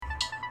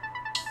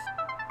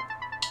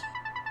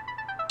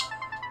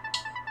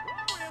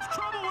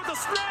the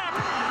snap,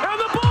 and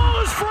the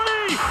ball is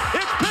free.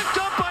 It's picked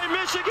up by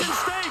Michigan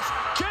State.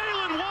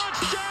 Jalen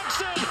Watts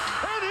Jackson,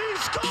 and he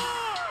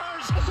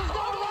scores. This is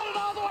going to run it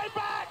all the way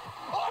back.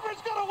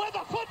 Auburn's going to win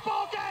the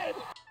football game.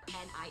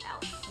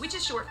 NIL, which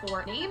is short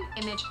for Name,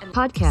 Image, and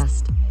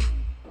Podcast.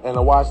 And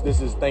to watch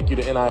this is thank you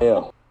to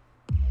NIL.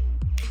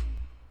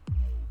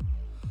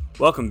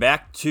 Welcome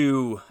back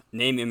to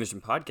Name, Image,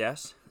 and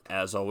Podcast.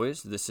 As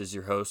always, this is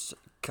your host,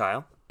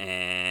 Kyle,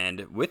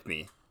 and with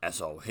me, as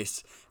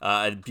always,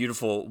 a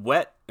beautiful,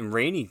 wet, and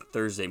rainy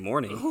Thursday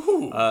morning,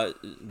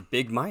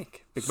 Big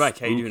Mike. Big Mike,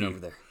 how you doing over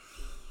there?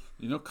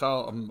 You know,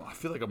 Kyle, I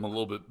feel like I'm a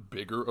little bit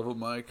bigger of a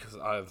mic because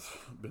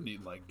I've been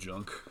eating like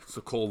junk. It's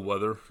the cold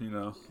weather, you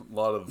know, a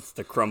lot of... It's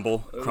the crumble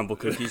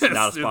cookies,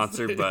 not a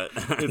sponsor, but...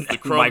 It's the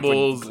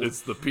crumbles,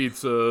 it's the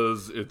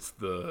pizzas, it's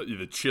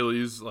the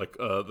chilies, like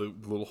the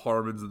little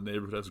Harmon's in the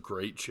neighborhood has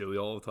great chili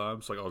all the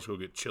time, so like, I'll just go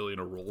get chili and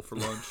a roll for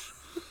lunch.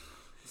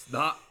 It's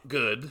not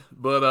good,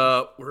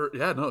 but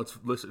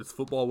it's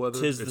football weather.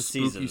 Tis it's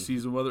the spooky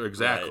season weather,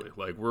 exactly.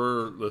 Right. Like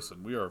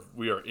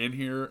we are in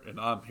here, and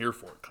I'm here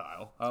for it,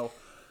 Kyle.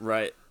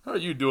 Right. How are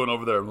you doing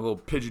over there, my little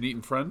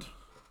pigeon-eating friend?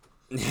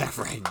 Yeah,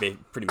 right,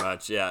 pretty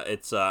much. Yeah,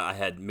 it's I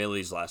had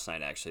Millie's last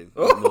night, actually.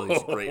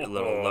 Millie's a great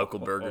little local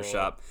burger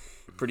shop.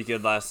 Pretty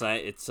good last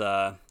night. It's,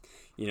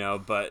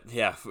 but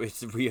yeah,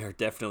 we are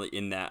definitely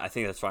in that. I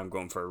think that's why I'm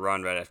going for a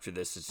run right after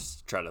this, is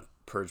just try to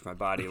purge my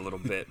body a little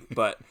bit,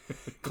 but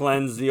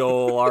cleanse the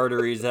old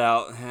arteries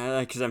out,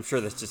 because I'm sure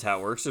that's just how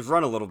it works. Just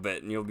run a little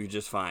bit and you'll be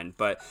just fine.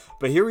 But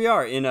here we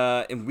are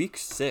in week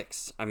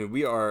 6. I mean,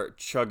 we are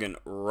chugging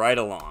right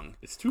along.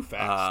 It's too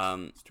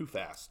fast. It's too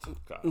fast.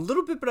 A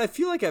little bit, but I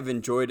feel like I've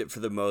enjoyed it for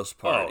the most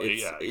part. Oh,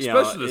 yeah,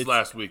 especially this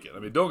last weekend. I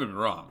mean, don't get me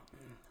wrong.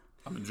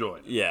 I'm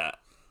enjoying it. Yeah.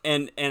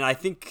 And I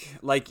think,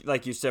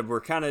 like you said,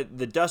 we're kind of,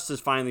 the dust is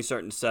finally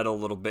starting to settle a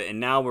little bit, and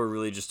now we're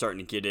really just starting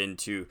to get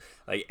into,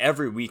 like,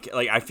 every week.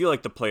 Like, I feel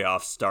like the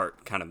playoffs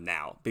start kind of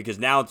now, because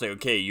now it's like,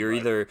 okay, you're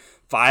either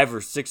 5 or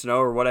 6-0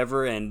 or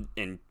whatever, and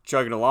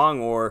chugging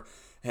along, or,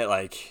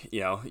 like,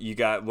 you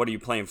got, what are you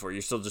playing for?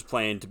 You're still just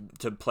playing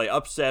to play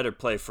upset or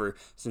play for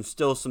some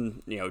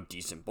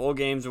decent bowl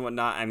games and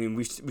whatnot. I mean,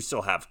 we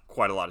still have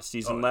quite a lot of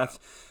season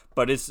left.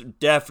 But it's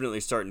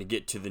definitely starting to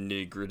get to the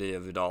nitty-gritty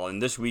of it all.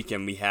 And this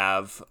weekend we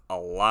have a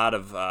lot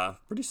of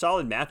pretty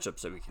solid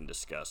matchups that we can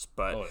discuss.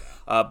 But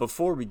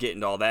before we get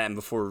into all that and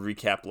before we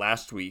recap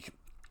last week,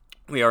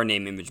 we are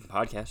Name, Image, and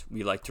Podcast.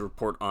 We like to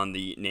report on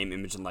the name,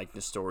 image, and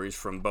likeness stories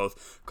from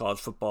both college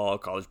football,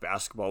 college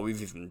basketball.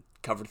 We've even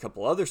covered a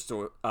couple other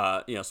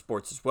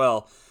sports as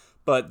well.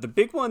 But the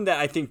big one that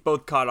I think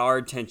both caught our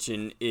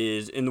attention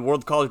is in the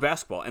world of college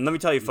basketball. And let me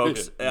tell you,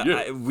 folks,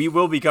 we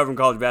will be covering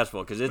college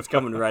basketball because it's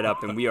coming right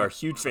up, and we are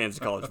huge fans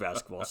of college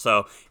basketball.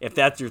 So if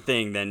that's your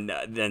thing,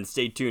 then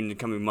stay tuned in the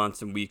coming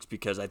months and weeks,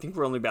 because I think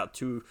we're only about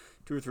 2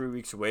 or 3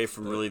 weeks away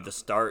from really the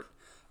start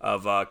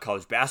of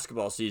college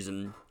basketball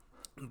season.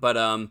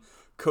 But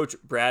Coach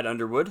Brad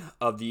Underwood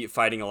of the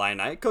Fighting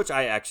Illini, Coach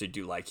I actually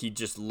do like. He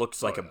just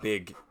looks like a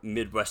big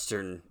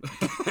Midwestern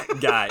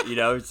guy,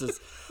 It's just,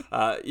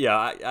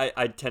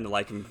 I tend to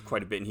like him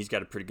quite a bit, and he's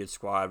got a pretty good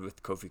squad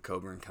with Kofi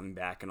Coburn coming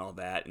back and all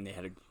that, and they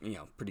had a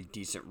pretty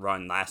decent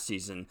run last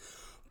season.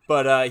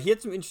 But he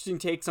had some interesting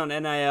takes on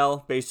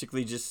NIL,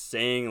 basically just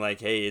saying,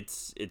 like, hey,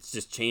 it's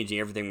just changing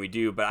everything we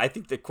do. But I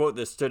think the quote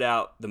that stood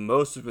out the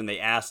most was when they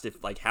asked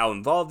how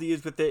involved he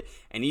is with it,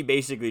 and he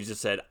basically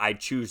just said, I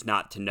choose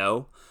not to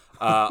know.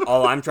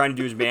 All I'm trying to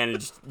do is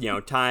manage,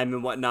 time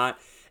and whatnot.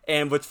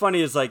 And what's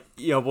funny is,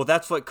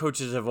 that's what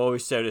coaches have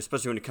always said,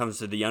 especially when it comes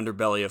to the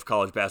underbelly of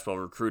college basketball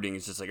recruiting.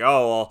 It's just like,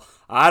 oh, well,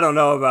 I don't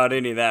know about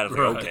any of that. It's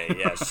like, okay,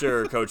 yeah,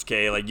 sure, Coach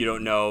K. Like, you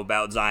don't know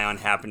about Zion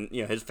happened,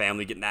 his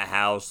family getting that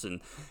house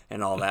and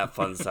all that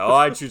fun stuff. Oh,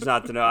 I choose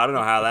not to know. I don't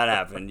know how that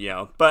happened,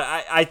 But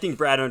I think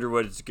Brad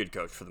Underwood is a good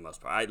coach for the most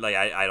part.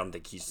 I don't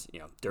think he's,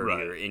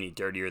 any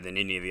dirtier than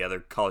any of the other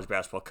college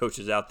basketball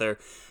coaches out there.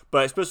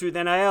 But especially with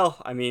NIL,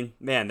 I mean,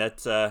 man,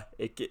 that's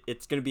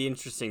it's going to be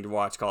interesting to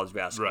watch college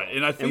basketball. Right,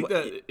 and I think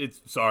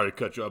it's, sorry to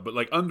cut you off, but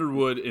like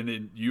Underwood, and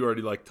then you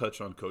already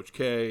touch on Coach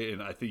K,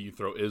 and I think you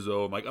throw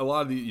Izzo, and like a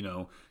lot of the,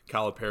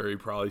 Calipari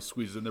probably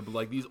squeezes in there, but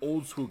like these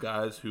old school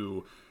guys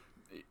who,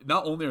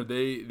 not only are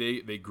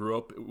they grew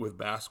up with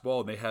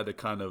basketball and they had to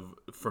kind of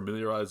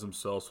familiarize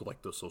themselves with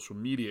like the social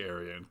media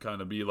area and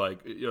kind of be like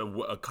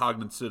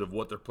cognizant of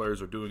what their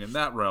players are doing in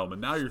that realm, and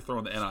now you're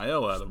throwing the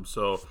NIL at them,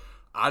 so.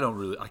 I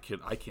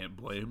can't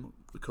blame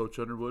the Coach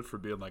Underwood for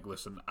being like,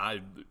 listen,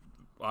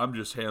 I'm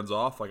just hands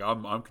off. Like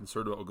I'm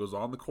concerned about what goes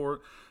on the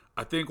court.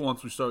 I think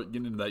once we start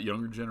getting into that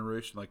younger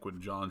generation, like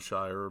when John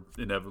Shire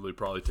inevitably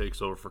probably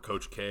takes over for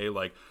Coach K,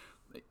 like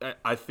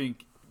I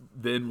think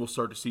then we'll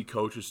start to see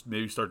coaches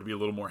maybe start to be a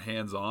little more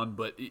hands on.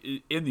 But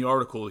in the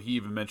article, he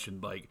even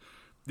mentioned like,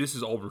 this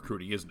is all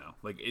recruiting is now.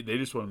 Like they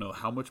just want to know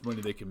how much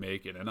money they can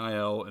make in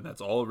NIL, and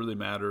that's all that really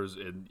matters.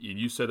 And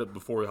you said it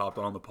before we hopped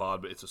on the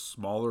pod, but it's a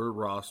smaller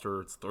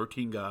roster. It's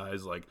 13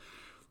 guys.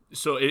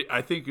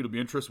 I think it'll be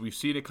interesting. We've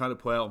seen it kind of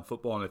play out in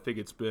football, and I think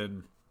it's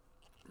been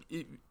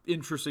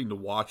interesting to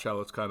watch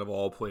how it's kind of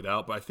all played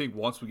out. But I think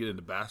once we get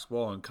into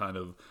basketball and kind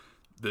of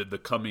the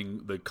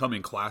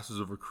coming classes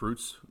of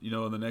recruits, in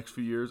the next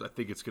few years, I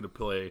think it's going to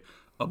play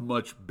a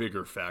much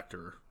bigger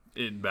factor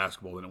in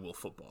basketball than it will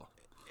football.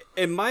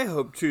 And my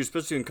hope too,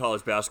 especially in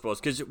college basketball, is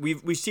because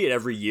we see it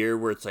every year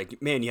where it's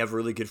like, man, you have a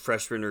really good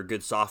freshman or a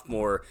good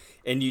sophomore,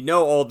 and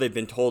all they've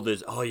been told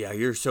is, oh yeah,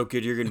 you're so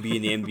good, you're going to be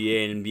in the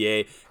NBA and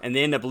NBA, and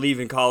they end up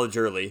leaving college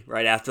early,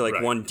 right after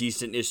one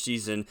decent-ish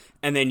season,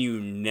 and then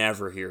you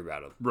never hear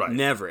about them, right?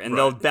 Never, and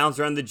they'll bounce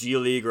around the G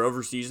League or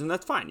overseas, and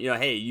that's fine.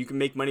 Hey, you can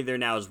make money there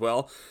now as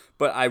well.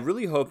 But I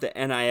really hope that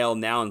NIL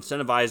now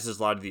incentivizes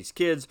a lot of these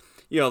kids.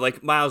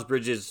 Like Miles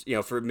Bridges,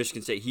 for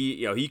Michigan State,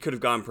 he could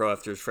have gone pro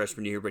after his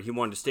freshman year, but he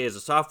wanted to stay as a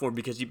sophomore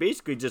because he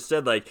basically just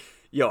said, like,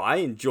 I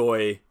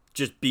enjoy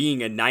just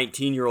being a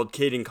 19-year-old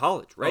kid in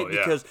college, right? Oh, yeah.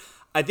 Because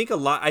I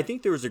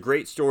think there was a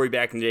great story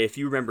back in the day, if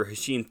you remember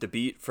Hashim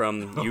Thabit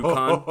from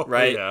UConn,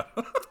 right? Yeah.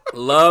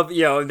 Love,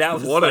 that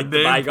was what like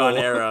the bygone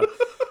pull. era.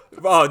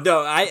 Oh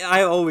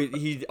no!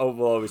 He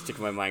will always stick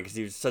in my mind because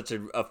he was such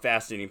a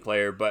fascinating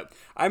player. But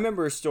I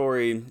remember a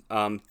story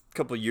a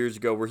couple of years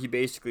ago where he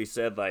basically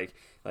said like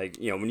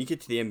when you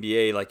get to the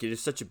NBA, like, it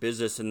is such a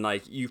business, and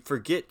like you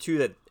forget too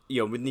that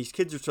when these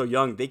kids are so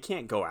young, they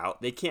can't go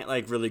out. They can't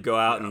like really go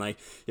out and like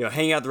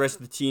hang out with the rest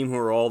of the team who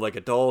are all like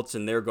adults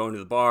and they're going to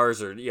the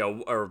bars or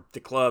or the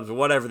clubs or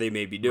whatever they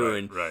may be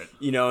doing. Right.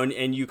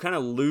 And you kind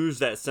of lose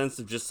that sense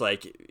of just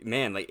like,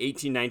 man, like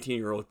 18,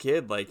 19-year-old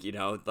kid, like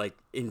like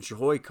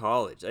enjoy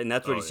college. And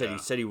that's what he said. Yeah. He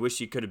said he wished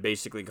he could have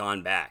basically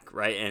gone back,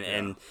 right?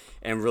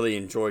 And really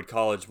enjoyed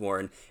college more.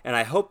 And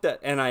I hope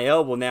that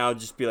NIL will now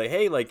just be like,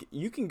 hey, like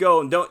you can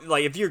go and don't,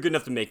 like, if you're good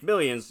enough to make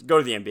millions, go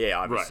to the NBA,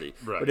 obviously.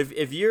 Right. But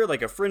if you're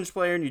like a fringe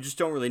player and you just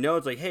don't really know,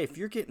 it's like, hey, if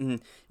you're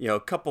getting a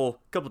couple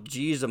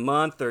G's a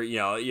month or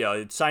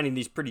signing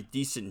these pretty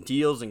decent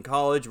deals in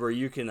college where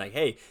you can, like,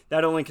 hey,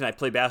 not only can I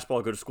play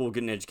basketball, go to school,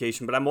 get an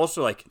education, but I'm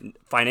also like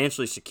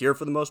financially secure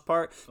for the most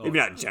part. Maybe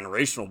not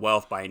generational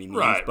wealth by any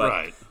means,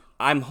 but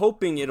I'm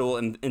hoping it'll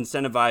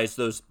incentivize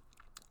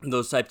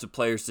those types of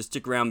players to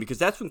stick around, because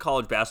that's when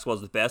college basketball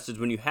is the best, is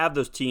when you have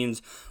those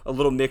teams, a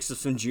little mix of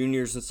some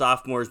juniors and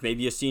sophomores,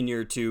 maybe a senior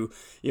or two,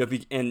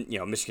 and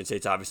Michigan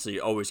State's obviously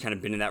always kind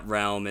of been in that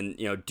realm, and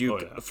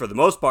Duke for the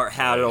most part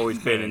had always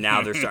been, and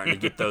now they're starting to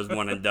get those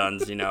one and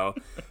dones,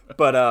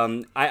 but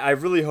I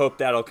really hope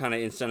that'll kind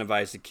of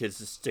incentivize the kids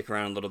to stick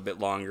around a little bit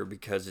longer,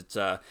 because it's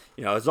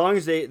as long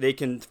as they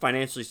can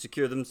financially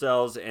secure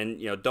themselves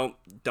and don't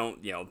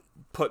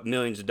put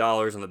millions of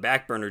dollars on the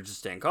back burner just to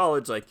stay in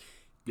college, like,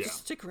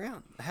 just stick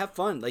around, have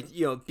fun. Like,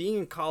 being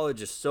in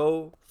college is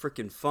so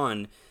freaking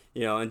fun,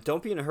 and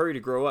don't be in a hurry to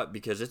grow up,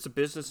 because it's a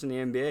business in the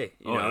NBA.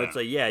 It's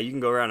like, you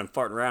can go around and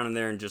fart around in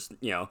there and just,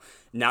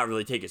 not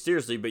really take it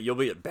seriously, but you'll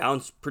be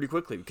bounced pretty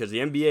quickly, because the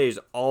NBA is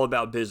all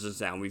about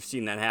business now. And we've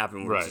seen that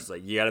happen where it's just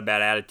like, you got a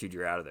bad attitude,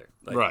 you're out of there.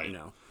 Like, right.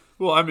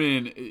 Well, I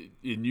mean,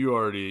 and you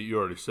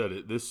already said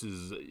it. This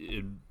is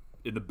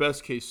in the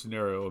best case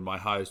scenario, in my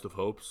highest of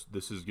hopes,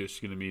 this is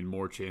just going to mean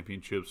more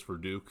championships for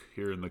Duke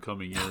here in the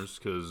coming years,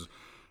 because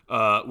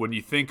when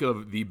you think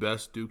of the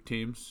best Duke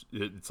teams,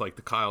 it's like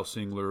the Kyle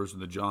Singlers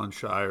and the John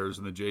Shires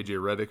and the J.J.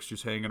 Redicks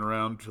just hanging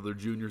around till they're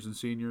juniors and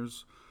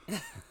seniors.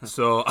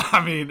 So,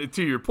 I mean,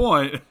 to your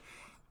point,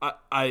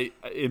 I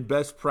in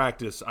best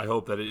practice, I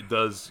hope that it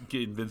does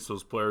convince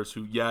those players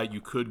who,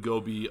 you could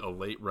go be a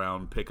late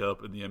round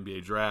pickup in the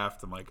NBA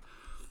draft, and like,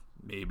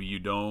 maybe you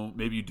don't,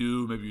 maybe you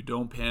do, maybe you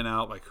don't pan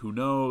out, like, who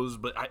knows?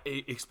 But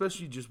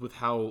especially just with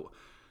how,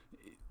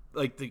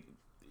 like, the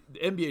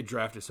NBA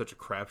draft is such a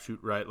crapshoot,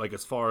 right? Like,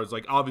 as far as,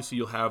 like, obviously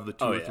you'll have the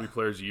two or three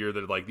players a year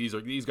that are like, these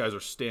guys are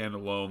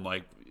standalone,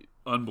 like,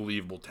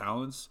 unbelievable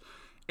talents.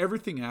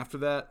 Everything after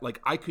that,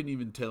 like, I couldn't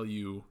even tell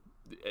you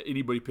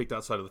anybody picked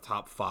outside of the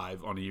top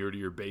 5 on a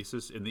year-to-year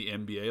basis in the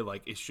NBA.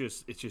 Like, it's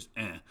just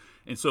eh.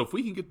 And so if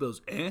we can get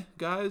those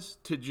guys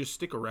to just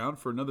stick around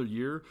for another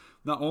year,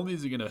 not only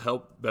is it going to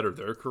help better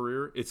their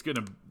career, it's going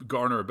to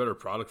garner a better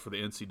product for the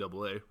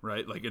NCAA,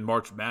 right? Like, in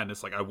March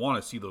Madness, like, I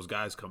want to see those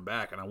guys come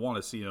back, and I want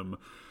to see them,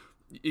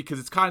 because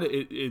it's kind of,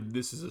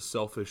 this is a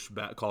selfish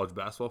college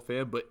basketball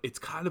fan, but it's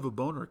kind of a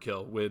boner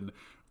kill when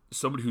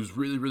somebody who's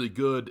really, really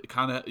good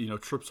kind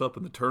of, trips up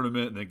in the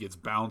tournament and then gets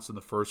bounced in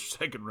the first or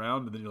second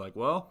round. And then you're like,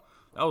 well,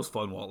 that was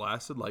fun while it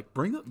lasted. Like,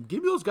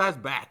 give me those guys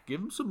back.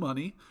 Give them some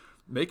money.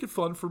 Make it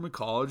fun for them in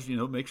college.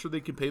 Make sure they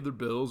can pay their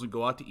bills and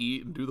go out to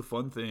eat and do the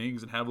fun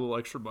things and have a little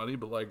extra money.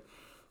 But, like,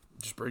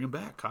 just bring them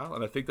back, Kyle.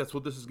 And I think that's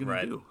what this is going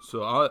to do.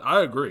 So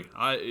I agree.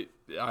 I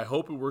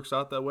hope it works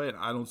out that way. And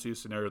I don't see a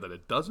scenario that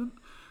it doesn't.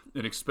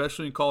 And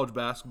especially in college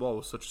basketball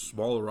with such a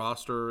smaller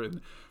roster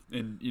and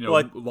a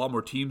lot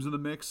more teams in the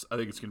mix, I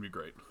think it's going to be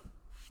great.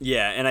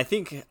 Yeah, and I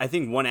think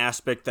one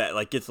aspect that,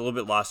 like, gets a little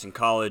bit lost in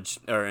college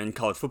or in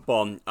college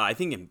football, I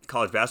think in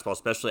college basketball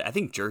especially, I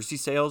think jersey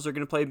sales are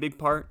going to play a big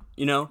part.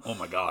 Oh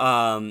my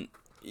God.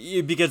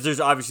 Because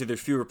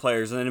there's fewer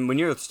players, and then when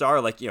you're a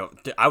star, like,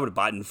 I would have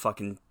bought in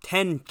fucking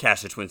 10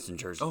 Cassius Winston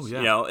jerseys. Oh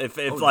yeah. If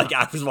I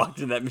was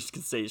walking in that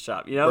Michigan State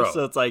shop, Bro,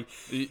 so it's like,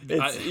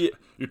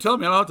 you're telling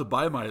me I don't have to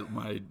buy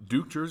my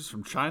Duke jerseys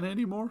from China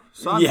anymore?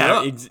 Sign me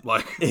up.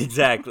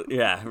 Exactly.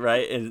 Yeah,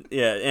 right.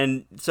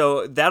 And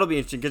so that'll be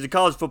interesting because in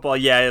college football,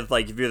 if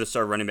you're the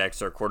star running back,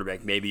 star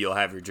quarterback, maybe you'll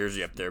have your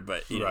jersey up there,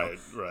 but right.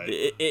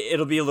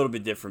 It'll be a little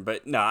bit different.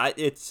 But no,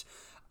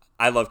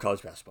 I love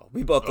college basketball.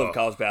 We both love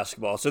college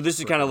basketball. So this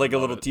is kind of like a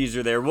little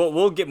teaser there.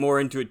 We'll get more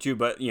into it too,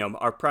 but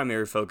our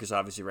primary focus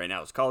obviously right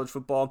now is college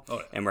football,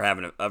 and we're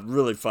having a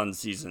really fun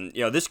season.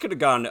 This could have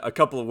gone a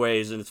couple of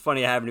ways, and it's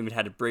funny I haven't even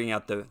had to bring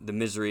out the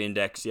misery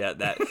index yet.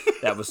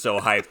 That was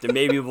so hyped, and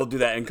maybe we'll do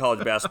that in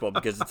college basketball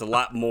because it's a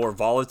lot more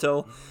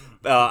volatile.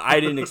 I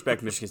didn't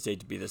expect Michigan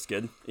State to be this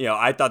good.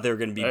 I thought they were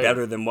going to be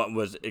better than what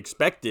was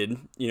expected.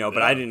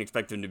 But I didn't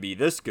expect them to be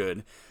this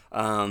good.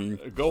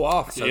 Go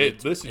off. So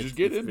just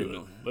get into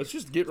it. Let's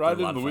just get right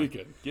into the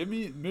weekend. Give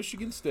me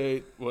Michigan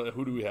State.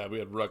 Who do we have? We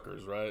had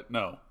Rutgers, right?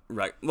 No.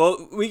 Right.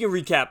 Well, we can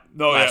recap.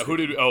 No, yeah. Who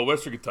did?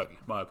 Western Kentucky.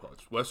 My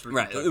apologies.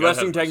 Kentucky. The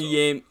Western Kentucky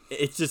game.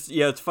 It's just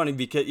it's funny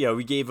because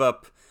we gave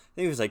up. I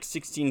think it was like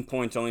 16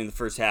 points only in the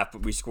first half,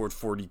 but we scored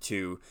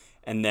 42.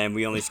 And then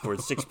we only scored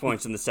 6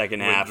 points in the second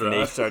half, and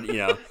they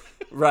started,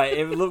 right.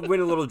 It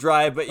went a little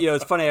dry, but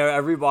it's funny. I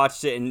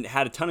rewatched it and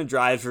had a ton of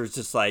drives where it's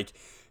just like,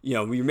 we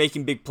were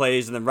making big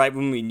plays, and then right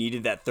when we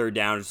needed that third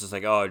down, it's just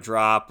like, a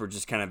drop or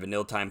just kind of an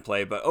ill-timed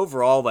play. But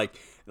overall, like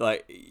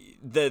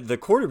the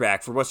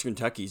quarterback for Western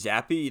Kentucky,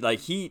 Zappe,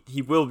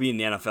 he will be in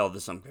the NFL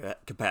to some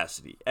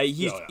capacity.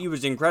 He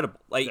was incredible,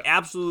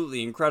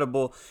 absolutely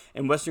incredible.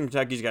 And Western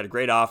Kentucky's got a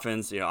great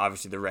offense.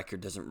 Obviously the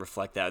record doesn't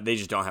reflect that. They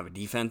just don't have a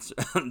defense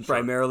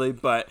primarily.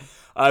 But it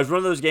was one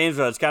of those games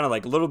where I was kind of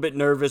like a little bit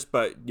nervous,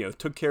 but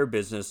took care of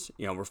business.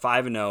 We're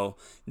 5-0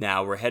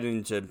 now. We're heading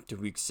into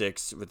week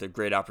 6 with a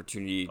great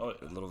opportunity,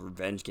 a little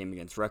revenge game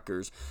against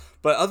Rutgers.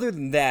 But other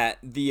than that,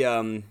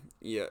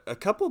 a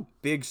couple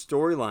big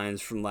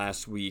storylines from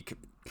last week.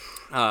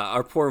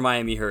 Our poor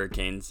Miami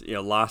Hurricanes,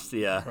 lost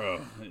the.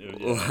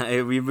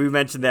 We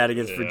mentioned that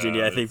against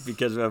Virginia, I think,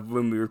 because of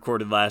when we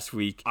recorded last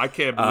week. I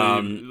can't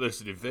believe.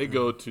 Listen, if they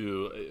go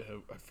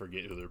to, I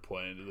forget who they're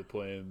playing. Are they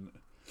playing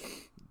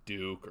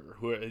Duke or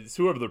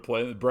whoever they're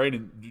playing?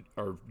 Brandon,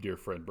 our dear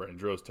friend Brandon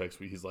Droz texts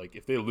me. He's like,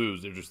 if they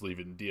lose, they're just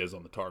leaving Diaz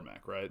on the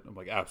tarmac, right? I'm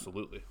like,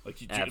 absolutely.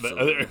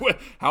 Absolutely.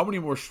 How many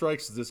more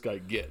strikes does this guy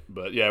get?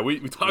 But yeah, we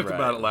talked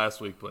about it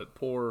last week. But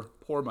poor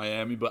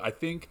Miami. But I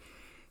think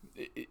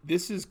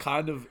this is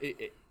kind of.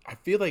 I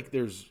feel like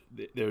there's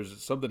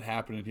something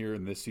happening here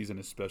in this season,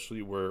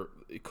 especially where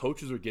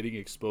coaches are getting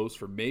exposed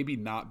for maybe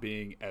not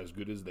being as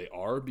good as they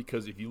are.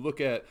 Because if you look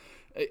at,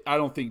 I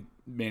don't think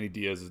Manny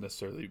Diaz is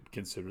necessarily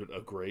considered a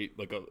great,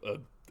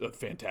 a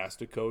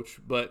fantastic coach.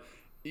 But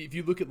if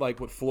you look at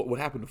what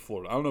happened to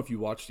Florida, I don't know if you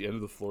watched the end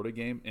of the Florida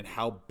game and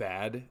how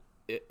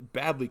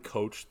badly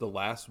coached the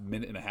last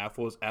minute and a half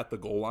was at the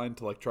goal line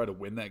to try to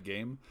win that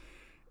game.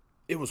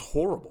 It was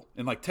horrible.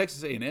 And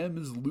Texas A&M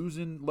is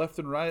losing left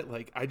and right.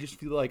 I just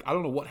feel like I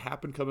don't know what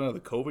happened coming out of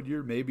the COVID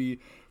year. Maybe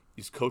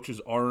these coaches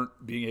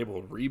aren't being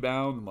able to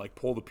rebound and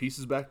pull the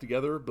pieces back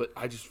together. But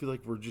I just feel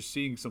like we're just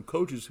seeing some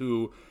coaches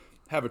who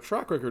have a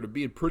track record of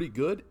being pretty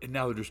good, and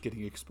now they're just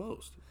getting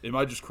exposed. Am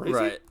I just crazy?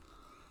 Right.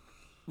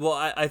 Well,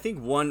 I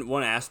think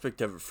one aspect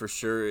of it for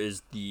sure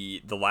is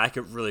the lack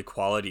of really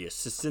quality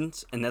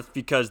assistants, and that's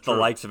because the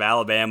likes of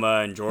Alabama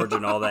and Georgia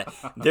and all that,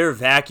 they're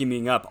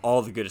vacuuming up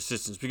all the good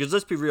assistants. Because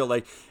let's be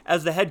real,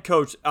 as the head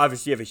coach,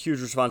 obviously you have a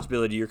huge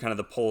responsibility. You're kind of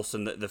the pulse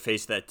and the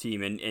face of that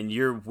team, and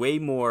you're way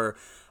more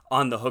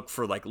on the hook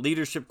for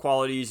leadership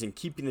qualities and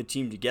keeping the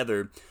team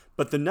together.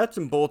 But the nuts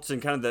and bolts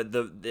and kind of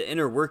the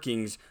inner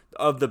workings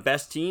of the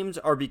best teams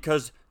are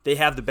because they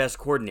have the best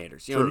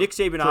coordinators. Nick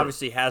Saban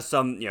obviously has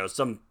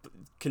some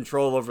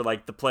control over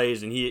the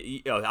plays, and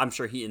he I'm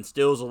sure he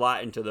instills a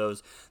lot into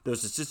those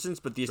assistants,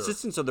 but the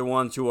assistants are the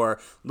ones who are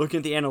looking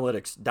at the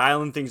analytics,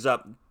 dialing things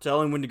up,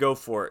 telling when to go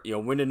for it,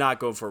 when to not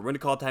go for it, when to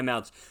call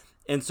timeouts.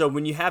 And so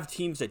when you have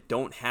teams that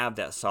don't have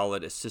that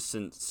solid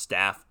assistant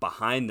staff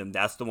behind them,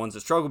 that's the ones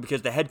that struggle,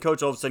 because the head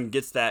coach all of a sudden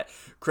gets that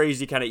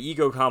crazy kind of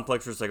ego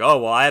complex where it's like, oh,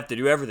 well, I have to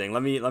do everything.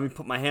 Let me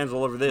put my hands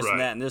all over this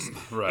and that and this.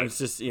 Right. And it's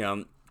just,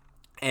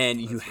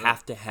 and you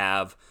have to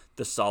have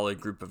the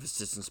solid group of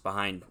assistants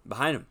behind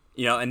him.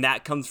 And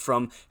that comes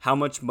from how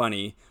much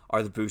money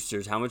are the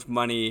boosters, how much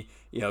money,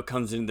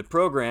 comes into the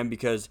program,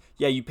 because,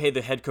 you pay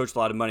the head coach a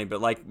lot of money,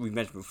 but like we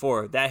mentioned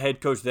before, that head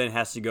coach then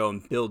has to go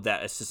and build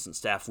that assistant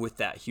staff with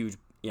that huge,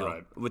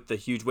 with the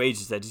huge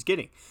wages that he's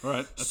getting.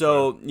 Right.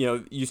 So,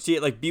 you see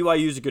it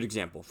BYU is a good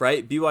example,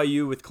 right?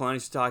 BYU with Kalani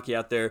Sitake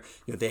out there,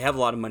 they have a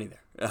lot of money there.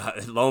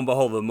 Lo and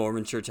behold, the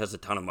Mormon Church has a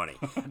ton of money,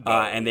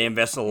 and they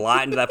invest a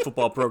lot into that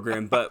football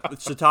program. But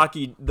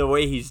Sitake, the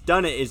way he's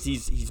done it is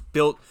he's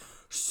built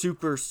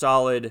super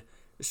solid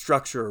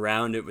structure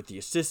around it with the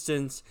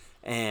assistants,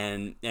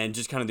 and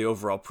just kind of the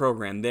overall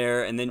program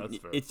there. And then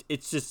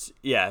it's just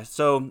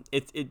so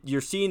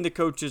you're seeing the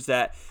coaches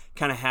that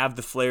kind of have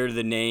the flair to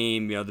the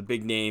name, the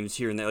big names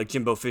here and there, like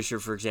Jimbo Fisher,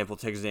 for example,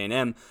 Texas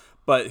A&M,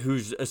 but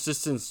whose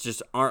assistants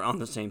just aren't on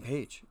the same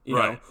page,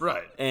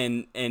 Right.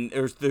 And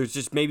there's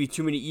just maybe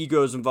too many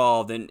egos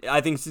involved, and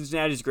I think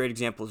Cincinnati's a great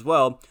example as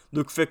well.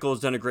 Luke Fickell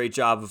has done a great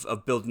job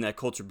of building that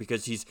culture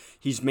because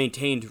he's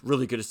maintained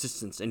really good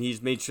assistants, and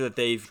he's made sure that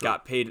they've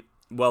got paid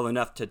well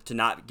enough to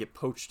not get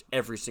poached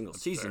every single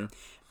season. Fair.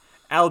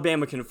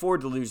 Alabama can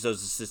afford to lose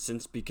those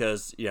assistants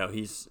because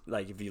he's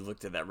like, if you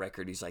looked at that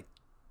record, he's like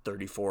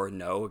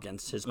 34-0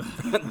 against his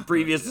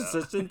previous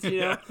assistants,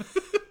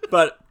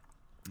 but.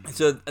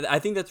 So I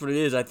think that's what it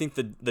is. I think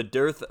the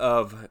dearth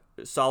of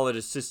solid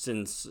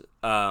assistants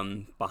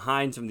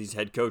behind some of these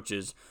head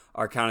coaches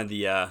are kind of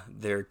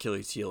their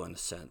Achilles heel in a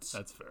sense.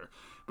 That's fair.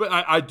 But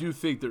I do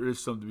think there is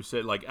something to be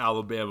said, like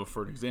Alabama,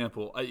 for an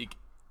example.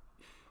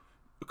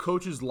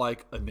 Coaches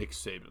like a Nick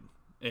Saban,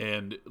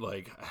 and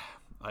like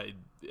I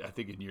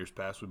think in years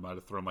past we might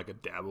have thrown like a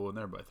Dabo in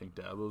there, but I think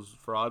Dabo's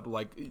fraud. But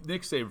like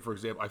Nick Saban, for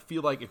example, I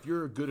feel like if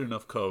you're a good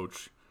enough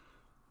coach,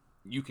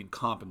 you can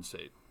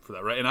compensate for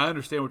that, right? And I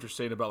understand what you're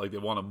saying about like they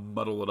want to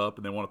muddle it up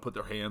and they want to put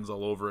their hands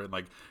all over it, and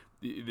like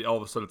all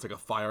of a sudden it's like a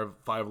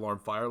five-alarm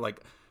fire.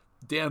 Like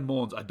Dan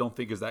Mullins, I don't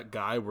think is that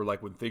guy where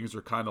like when things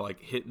are kind of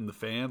like hitting the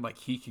fan, like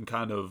he can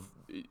kind of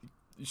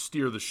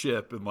steer the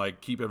ship and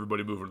like keep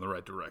everybody moving in the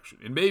right direction.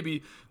 And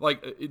maybe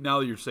like now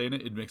that you're saying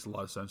it, it makes a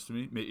lot of sense to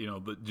me.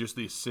 But just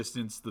the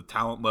assistants, the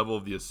talent level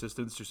of the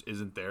assistants just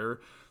isn't there,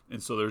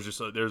 and so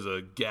there's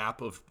a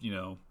gap of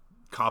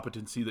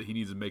competency that he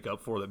needs to make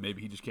up for that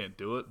maybe he just can't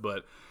do it.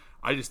 But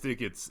I just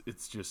think it's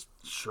just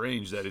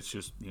strange that it's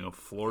just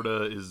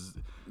Florida is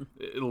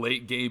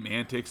late game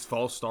antics,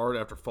 false start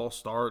after false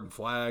start and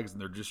flags,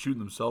 and they're just shooting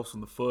themselves in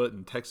the foot.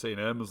 And Texas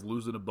A&M is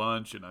losing a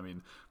bunch, and I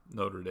mean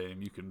Notre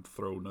Dame, you can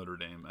throw Notre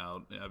Dame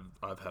out.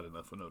 I've had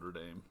enough of Notre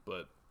Dame,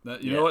 but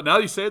you know what? Now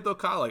you say it though,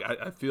 Kyle. Like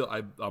I feel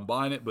I'm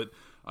buying it, but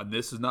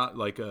this is not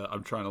like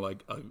I'm trying to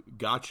like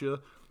gotcha.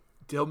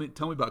 Tell me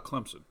about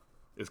Clemson.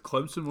 Is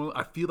Clemson?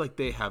 I feel like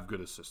they have good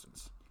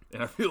assistants,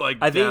 and I feel like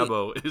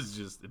Dabo is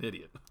just an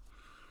idiot.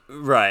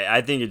 Right,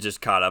 I think it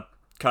just caught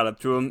up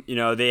to them.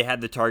 They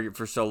had the target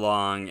for so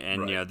long,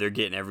 and they're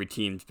getting every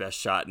team's best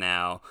shot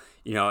now.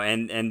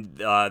 And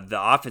the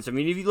offense. I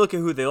mean, if you look at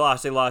who they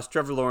lost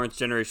Trevor Lawrence,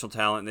 generational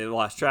talent. They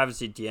lost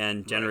Travis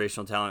Etienne,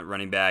 generational talent,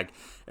 running back.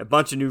 A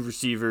bunch of new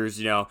receivers.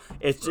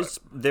 It's just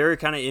they're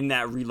kind of in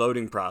that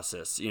reloading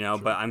process.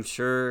 But I'm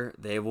sure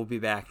they will be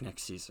back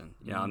next season.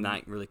 I'm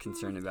not really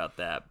concerned about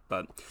that.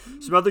 But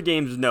some other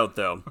games of note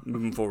though,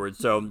 moving forward.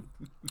 So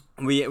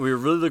we were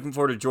really looking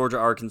forward to Georgia,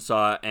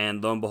 Arkansas,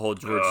 and lo and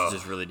behold, Georgia's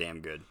just really damn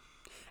good.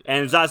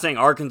 And it's not saying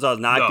Arkansas is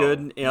not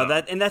good,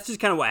 that's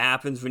just kind of what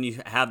happens when you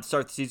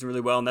start the season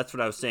really well. And that's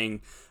what I was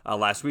saying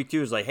last week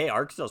too. Is like, hey,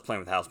 Arkansas is playing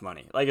with house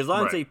money. Like as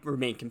long as they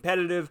remain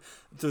competitive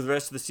through the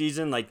rest of the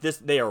season, like this,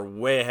 they are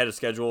way ahead of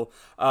schedule.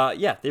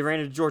 They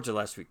ran into Georgia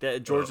last week.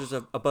 Georgia's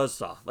a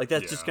buzzsaw. Like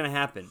that's just gonna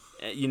happen,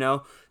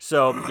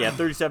 So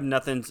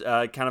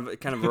 37-0's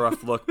kind of a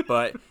rough look,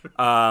 but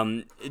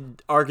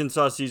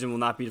Arkansas season will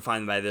not be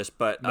defined by this.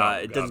 But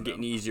it doesn't get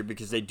any easier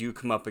because they do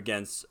come up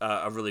against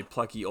a really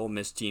plucky Ole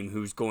Miss team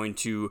who's going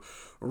to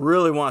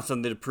really want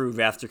something to prove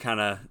after kind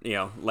of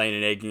laying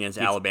an egg against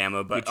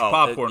Alabama. But get your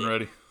popcorn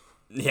ready.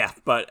 Yeah,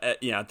 but at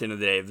the end of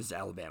the day, if it's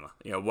Alabama,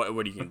 what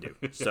are you gonna do?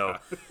 So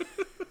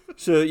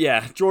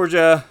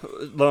Georgia,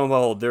 lo and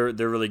behold, they're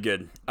really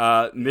good.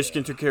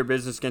 Michigan took care of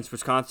business against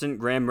Wisconsin.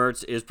 Graham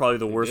Mertz is probably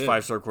the worst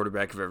 5-star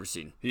quarterback I've ever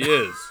seen. He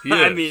is.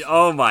 I mean,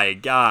 oh my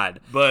God!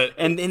 But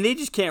and they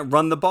just can't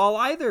run the ball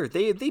either.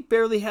 They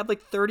barely have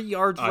like 30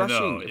 yards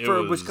rushing for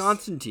a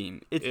Wisconsin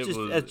team.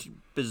 It's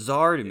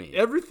bizarre to me.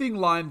 Everything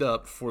lined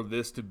up for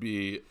this to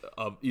be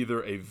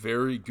either a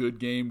very good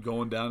game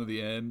going down to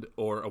the end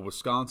or a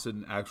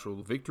Wisconsin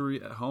actual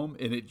victory at home,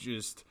 and it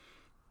just.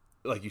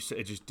 Like you said,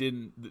 it just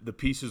didn't. The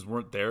pieces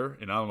weren't there,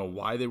 and I don't know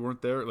why they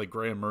weren't there. Like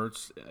Graham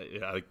Mertz,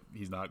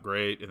 he's not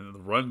great, and the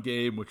run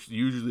game, which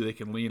usually they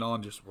can lean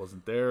on, just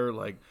wasn't there.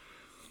 Like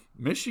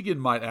Michigan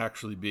might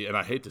actually be, and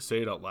I hate to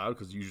say it out loud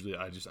because usually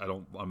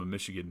I'm a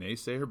Michigan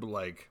naysayer, but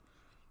like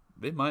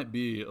they might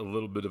be a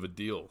little bit of a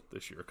deal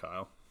this year,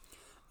 Kyle.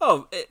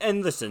 Oh,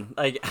 and listen,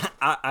 like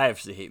I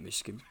actually hate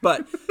Michigan,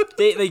 but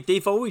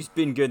they've always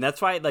been good. And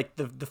that's why, like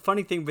the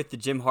funny thing with the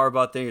Jim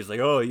Harbaugh thing is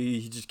like, oh,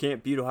 he just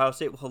can't beat Ohio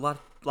State. Well, a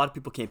lot of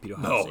people can't beat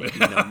Ohio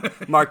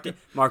State. Mark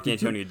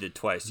D'Antonio did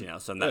twice, so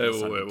that's not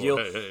a deal.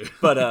 Hey.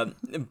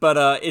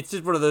 But it's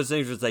just one of those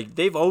things where it's like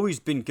they've always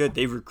been good.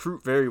 They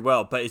recruit very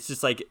well, but it's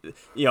just like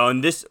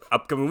in this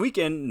upcoming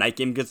weekend, night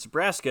game against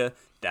Nebraska,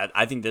 that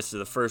I think this is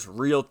the first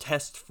real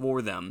test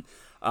for them.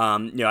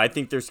 I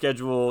think their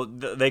schedule,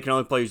 they can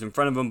only play who's in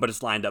front of them, but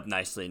it's lined up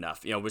nicely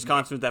enough.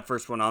 Wisconsin was that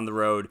first one on the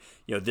road.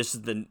 This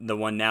is the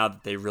one now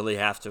that they really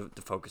have to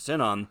focus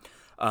in on.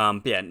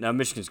 But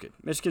Michigan's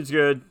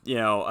good.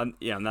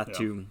 I'm not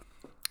too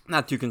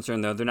Not too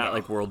concerned, though. They're not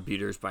like world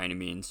beaters by any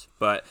means.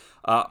 But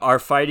our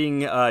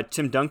fighting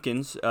Tim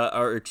Duncans,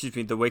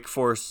 the Wake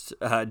Forest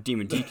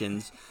Demon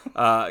Deacons,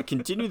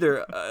 continue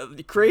their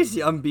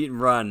crazy unbeaten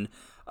run.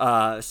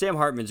 Sam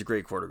Hartman's a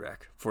great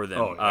quarterback for them.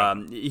 Oh, yeah.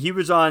 He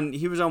was on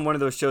one of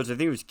those shows. I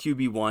think it was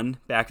QB1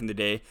 back in the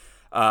day.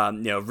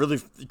 Really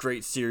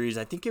great series.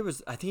 I think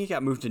he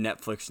got moved to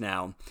Netflix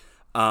now.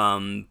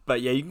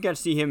 But yeah, you can kind of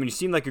see him, and he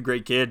seemed like a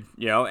great kid,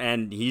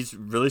 and he's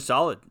really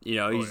solid.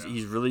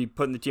 He's really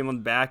putting the team on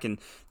the back, and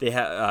they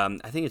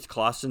have, I think it's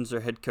Clausen's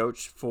their head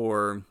coach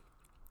for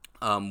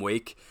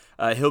Wake.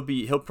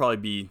 He'll probably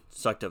be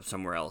sucked up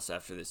somewhere else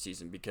after this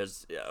season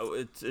because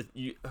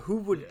who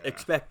would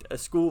expect a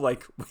school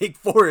like Wake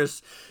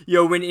Forest,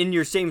 when in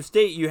your same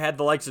state you had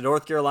the likes of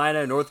North Carolina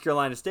and North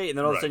Carolina State, and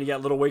then all of a sudden you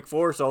got little Wake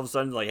Forest. All of a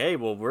sudden, like, hey,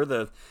 well, we're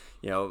the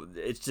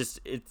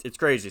it's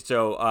crazy.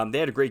 So they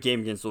had a great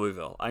game against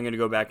Louisville. I'm going to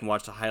go back and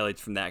watch the highlights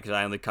from that because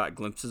I only caught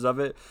glimpses of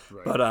it.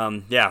 Right.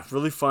 But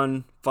really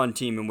fun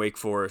team in Wake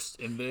Forest.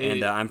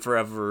 And I'm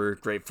forever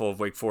grateful of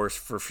Wake Forest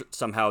for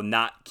somehow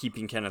not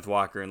keeping Kenneth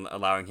Walker and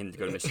allowing him to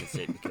go to Michigan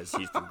State because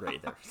he's been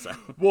great there. So.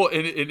 Well,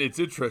 and it's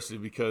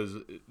interesting because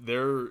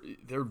their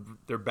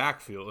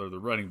backfield or the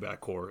running back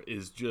core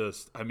is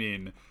just, I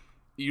mean,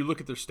 you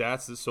look at their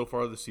stats so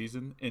far this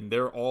season, and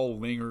they're all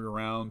lingering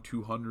around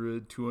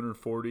 200,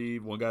 240.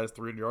 One guy has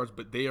 300 yards,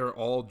 but they are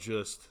all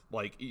just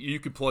like you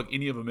could plug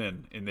any of them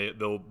in, and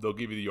they'll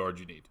give you the yards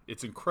you need.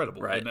 It's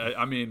incredible, right? And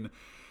I mean,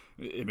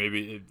 it may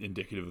be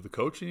indicative of the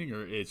coaching,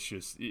 or it's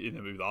just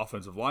maybe the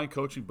offensive line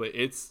coaching, but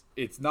it's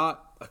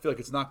not. I feel like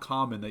it's not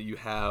common that you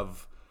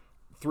have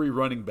 3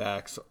 running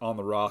backs on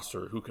the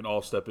roster who can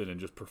all step in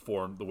and just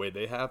perform the way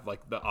they have.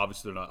 Like,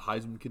 obviously they're not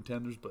Heisman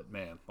contenders, but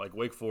man, like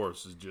Wake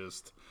Forest is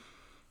just.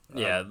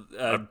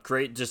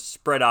 Great, just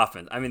spread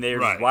offense. I mean, they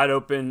were just wide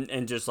open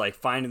and just like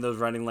finding those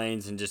running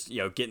lanes and just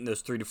getting those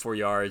 3 to 4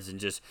 yards and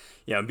just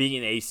being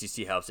in the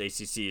ACC helps.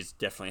 ACC is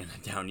definitely in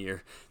a down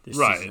year this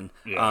season.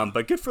 Yeah.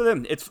 But good for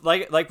them. It's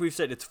like we've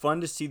said, it's fun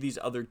to see these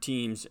other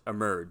teams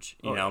emerge.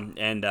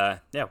 And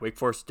Wake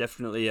Forest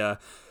definitely a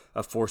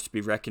force to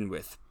be reckoned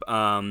with.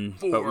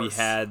 But we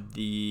had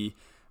the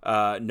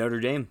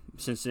Notre Dame,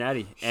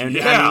 Cincinnati, and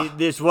I mean,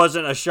 this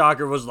wasn't a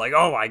shocker. It was like,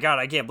 oh my god,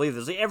 I can't believe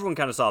this. Like, everyone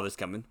kind of saw this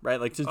coming,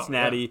 right? Like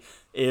Cincinnati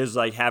is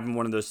like having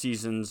one of those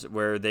seasons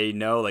where they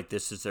know like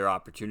this is their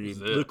opportunity.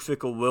 Luke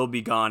Fickell will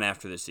be gone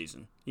after this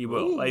season. He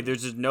will. Ooh. Like,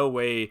 there's just no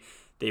way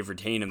they've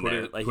retained him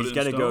there. Like, he's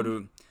gonna go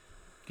to.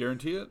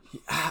 Guarantee it?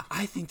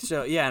 I think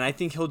so. Yeah, and I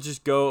think he'll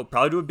just go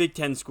probably to a Big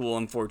Ten school.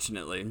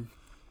 Unfortunately,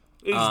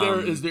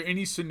 is there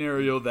any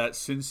scenario that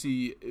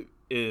Cincy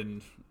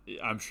in?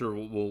 I'm sure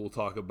we'll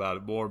talk about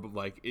it more, but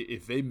like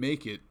if they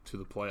make it to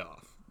the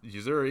playoff,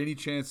 is there any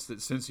chance that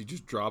Cincy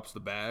just drops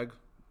the bag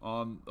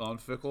on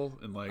Fickell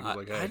and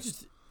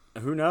hey?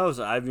 Who knows?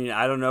 I mean,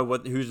 I don't know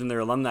who's in their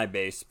alumni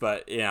base,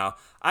 but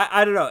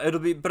I don't know.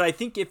 It'll be, but I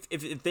think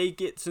if they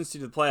get Cincy to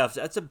the playoffs,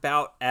 that's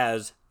about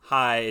as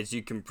high as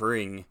you can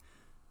bring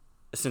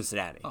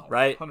Cincinnati,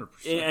 right? 100%.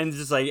 And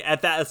just like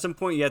at some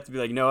point, you have to be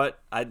like, you know what?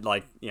 I'd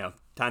like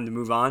time to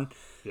move on.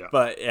 Yeah.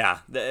 But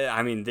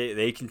I mean,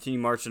 they continue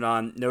marching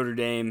on. Notre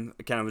Dame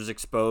kind of was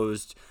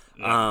exposed.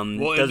 Yeah.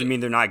 Doesn't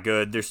mean they're not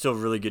good. They're still a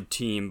really good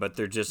team, but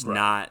they're just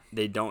not.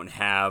 They don't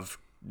have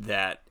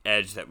that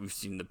edge that we've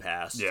seen in the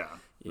past. Yeah.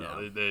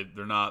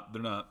 They're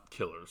not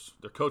killers.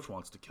 Their coach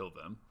wants to kill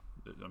them.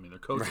 I mean, their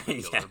coach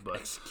is a killer, but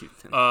execute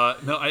them.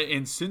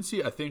 In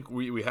Cincy, I think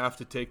we have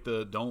to take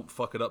the don't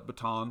fuck it up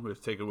baton. We have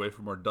to take it away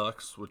from our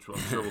Ducks, which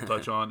I'm sure we'll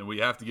touch on, and we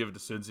have to give it to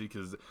Cincy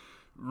because.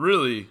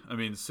 Really, I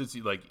mean, since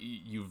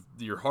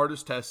your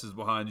hardest test is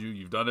behind you,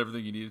 you've done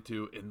everything you needed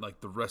to, and like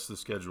the rest of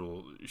the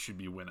schedule should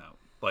be win out.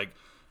 Like,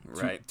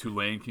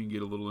 Tulane can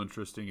get a little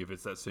interesting if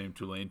it's that same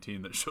Tulane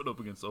team that showed up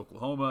against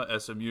Oklahoma,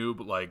 SMU,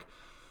 but like,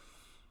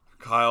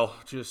 Kyle,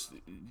 just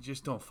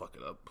don't fuck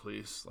it up,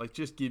 please. Like,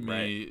 just give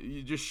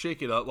me, just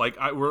shake it up. Like,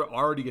 we're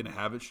already gonna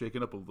have it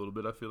shaken up a little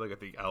bit. I feel like I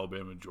think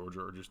Alabama and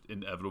Georgia are just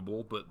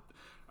inevitable, but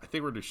I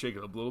think we're gonna shake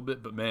it up a little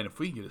bit. But man, if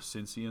we can get a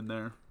Cincy in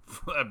there.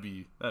 That'd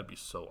be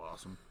so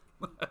awesome.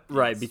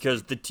 Right,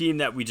 because the team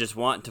that we just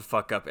want to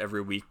fuck up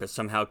every week but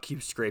somehow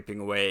keep scraping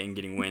away and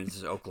getting wins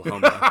is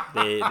Oklahoma.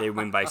 They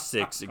win by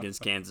 6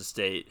 against Kansas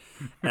State.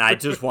 And I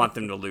just want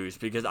them to lose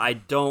because I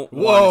don't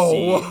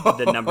want to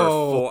see the number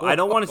 4. I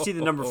don't want to see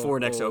the number 4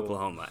 next to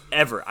Oklahoma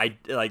ever.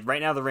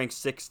 Right now they're ranked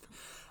 6th.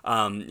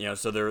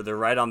 So they're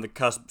right on the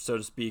cusp, so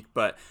to speak,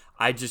 but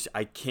I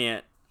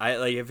can't.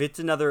 If it's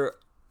another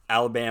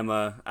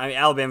Alabama,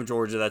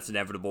 Georgia, that's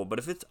inevitable. But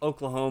if it's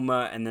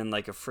Oklahoma and then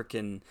like a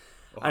freaking,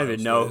 I don't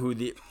even know who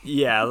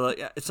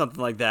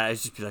something like that.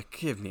 It's just be like,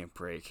 give me a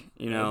break,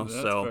 That's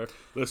so fair.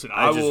 Listen,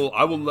 I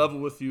will level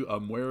with you.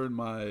 I'm wearing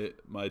my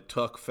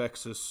fuck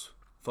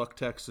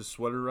Texas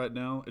sweater right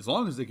now. As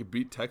long as they can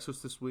beat Texas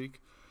this week,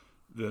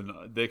 then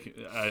they can.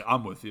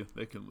 I'm with you.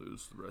 They can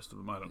lose the rest of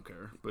them. I don't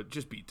care, but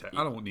just beat Texas.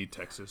 I don't need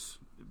Texas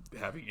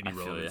having any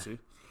relevancy.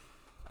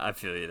 I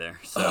feel you there.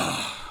 So,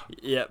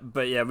 yeah,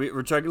 but yeah,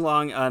 we're chugging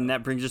along.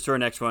 That brings us to our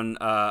next one.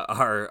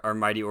 Our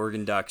mighty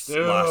Oregon Ducks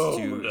lost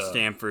to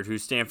Stanford, who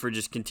Stanford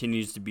just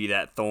continues to be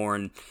that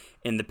thorn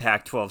in the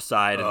Pac-12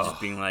 side of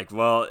just being like,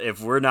 well,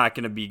 if we're not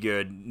going to be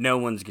good, no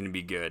one's going to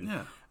be good.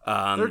 Yeah.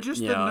 They're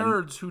just the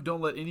nerds who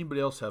don't let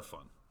anybody else have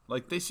fun.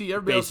 Like, they see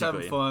everybody else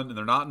having fun, and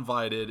they're not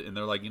invited, and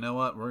they're like, you know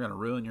what? We're going to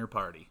ruin your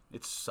party.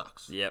 It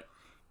sucks. Yep.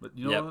 But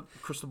you know what?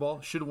 Crystal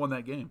Ball should have won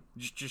that game.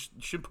 You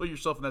should put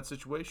yourself in that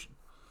situation.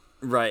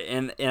 Right,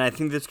 and I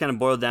think this kind of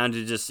boiled down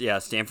to just,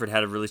 Stanford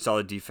had a really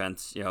solid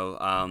defense,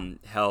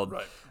 held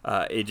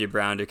A.J.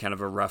 Brown to kind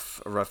of a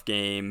rough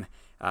game.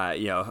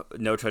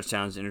 No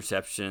touchdowns,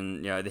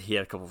 interception. He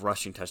had a couple of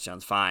rushing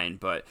touchdowns, fine.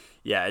 But,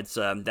 it's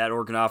that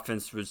Oregon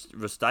offense was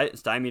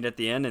stymied at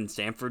the end, and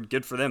Stanford,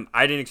 good for them.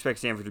 I didn't expect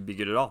Stanford to be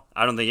good at all.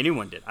 I don't think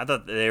anyone did. I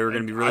thought they were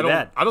going to be really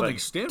bad. I don't think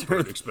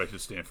Stanford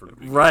expected Stanford to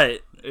be good.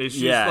 Right. It's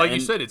just, like you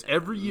said, it's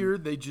every year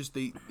they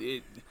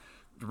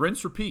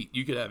rinse, repeat.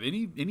 You could have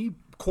any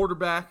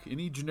quarterback,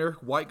 any generic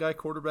white guy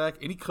quarterback,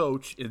 any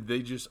coach, and they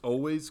just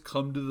always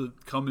come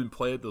and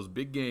play at those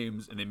big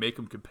games, and they make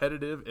them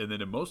competitive, and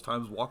then in most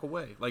times walk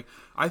away. Like,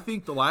 I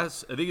think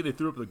they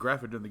threw up the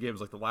graphic during the game. It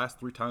was like the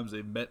last 3 times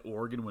they met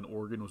Oregon when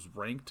Oregon was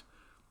ranked,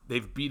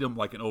 they've beat them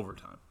like in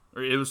overtime.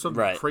 Or it was some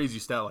crazy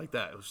stat like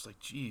that. It was just like,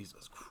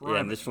 Jesus Christ.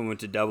 Yeah, and this one went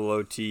to double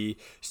OT.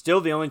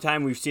 Still, the only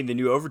time we've seen the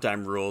new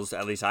overtime rules,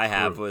 at least I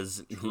have,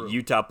 was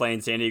Utah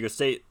playing San Diego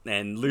State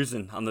and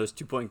losing on those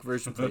 2-point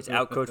conversion plays.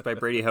 Outcoached by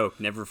Brady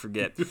Hoke. Never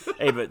forget.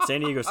 Hey, but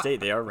San Diego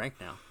State, they are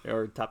ranked now. They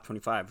are top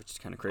 25, which is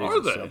kind of crazy.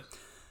 Are they? So,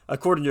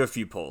 according to a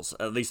few polls,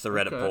 at least the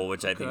Reddit poll,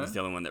 which I think is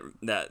the only one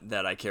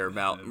that I care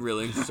about,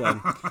 really.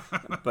 So,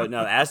 but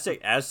no,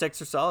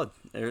 Aztecs are solid.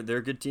 They're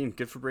a good team.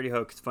 Good for Brady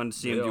Hoke. It's fun to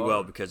see him do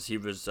well because he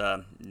was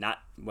not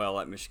well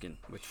at Michigan,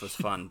 which was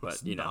fun.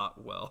 But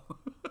not well.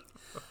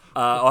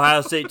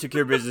 Ohio State took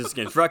care of business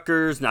against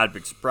Rutgers. Not a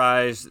big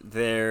surprise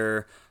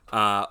there.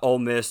 Ole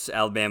Miss,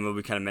 Alabama.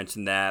 We kind of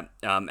mentioned that.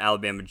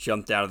 Alabama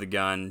jumped out of the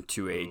gun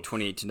to a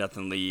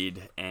 28-0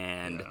 lead,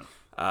 and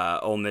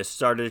Ole Miss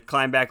started to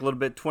climb back a little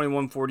bit,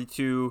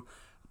 21-42.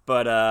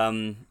 But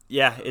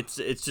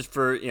it's just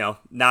for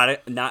not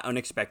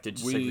unexpected,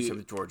 just like we said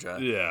with Georgia.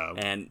 Yeah,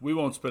 and we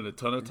won't spend a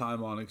ton of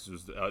time on it because it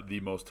was the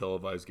most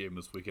televised game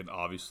this weekend,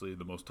 obviously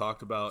the most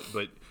talked about.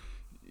 But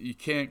you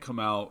can't come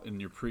out in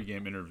your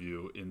pregame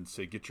interview and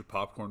say get your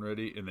popcorn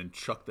ready and then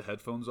chuck the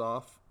headphones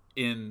off.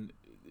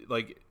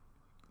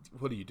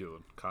 What are you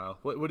doing, Kyle?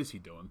 What is he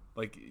doing?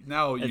 Like,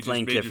 now you just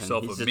Lane made Kiffin.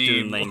 yourself He's a just meme.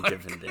 doing Lane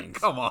Kiffin things.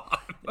 Come on.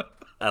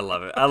 I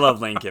love it. I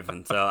love Lane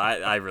Kiffin, so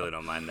I really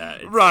don't mind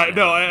that. Right.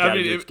 No, I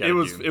mean,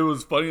 it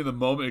was funny in the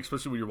moment,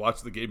 especially when you're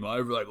watching the game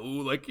live. You're like,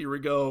 ooh, like, here we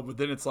go. But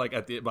then it's like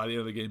by the end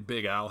of the game,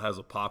 Big Al has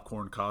a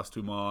popcorn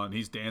costume on.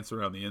 He's dancing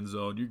around the end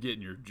zone. You're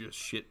getting your just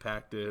shit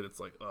packed in. It's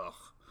like, ugh.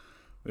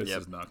 This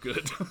is not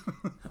good.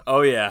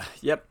 Oh, yeah.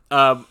 Yep.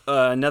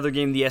 Another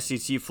game, the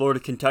SEC, Florida,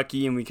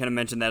 Kentucky, and we kind of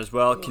mentioned that as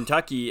well.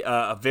 Kentucky,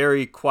 a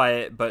very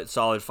quiet but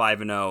solid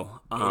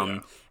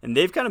 5-0. And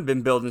they've kind of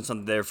been building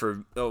something there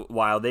for a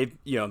while. They've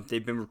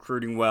been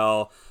recruiting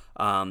well.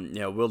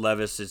 Will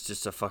Levis is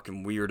just a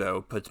fucking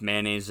weirdo, puts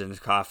mayonnaise in his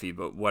coffee,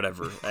 but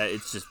whatever.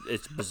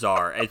 It's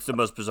bizarre. It's the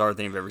most bizarre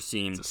thing I've ever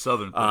seen. It's a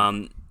Southern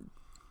thing.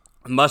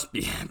 Must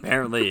be,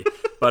 apparently.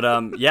 But,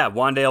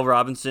 Wan'Dale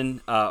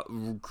Robinson,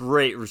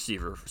 great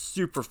receiver.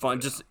 Super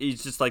fun.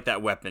 He's just like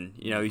that weapon.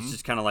 He's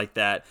just kind of like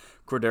that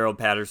Cordero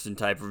Patterson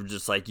type of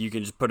just like you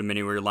can just put him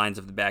anywhere. He lines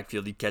up the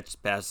backfield. He catches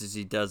passes.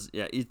 He does.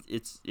 Yeah,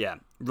 it's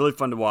really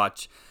fun to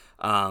watch.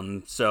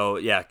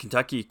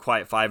 Kentucky,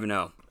 quiet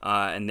 5-0.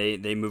 And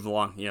they move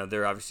along.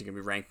 They're obviously going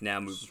to be ranked now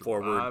moving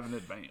forward. In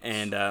advance.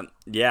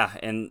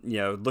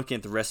 And, looking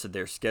at the rest of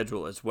their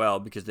schedule as well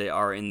because they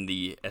are in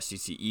the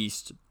SEC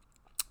East.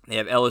 They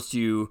have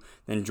LSU,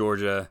 then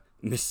Georgia,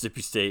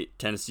 Mississippi State,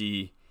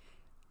 Tennessee.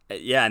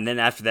 And then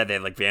after that, they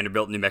have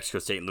Vanderbilt, New Mexico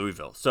State, and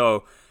Louisville.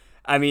 So,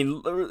 I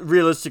mean,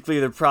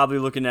 realistically, they're probably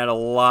looking at a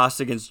loss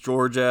against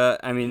Georgia.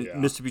 I mean,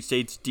 Mississippi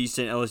State's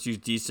decent, LSU's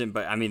decent,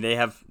 but I mean,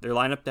 they're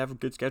lined up to have a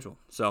good schedule.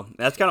 So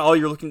that's kind of all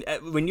you're looking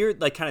at when you're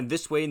kind of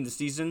this way in the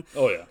season.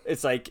 Oh yeah,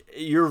 it's like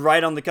you're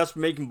right on the cusp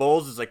of making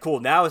bowls. It's like cool.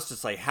 Now it's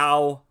just like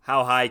how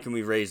high can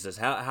we raise this?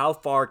 How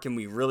far can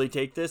we really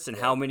take this? And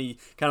how many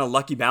kind of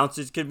lucky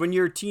bounces? Because when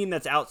you're a team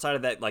that's outside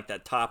of that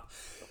that top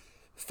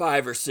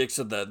 5 or 6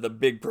 of the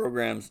big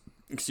programs,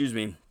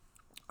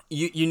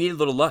 You need a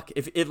little luck.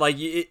 If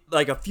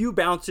a few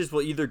bounces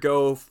will either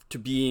go to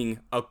being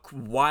a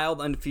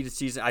wild undefeated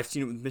season. I've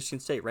seen it with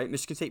Michigan State, right?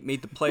 Michigan State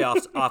made the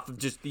playoffs off of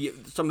just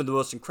some of the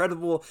most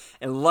incredible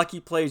and lucky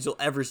plays you'll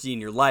ever see in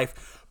your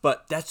life.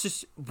 But that's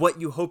just what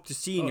you hope to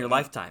see in your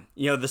lifetime.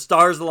 The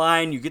stars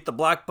align. You get the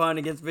block punt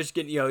against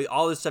Michigan.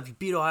 All this stuff. You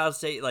beat Ohio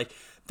State.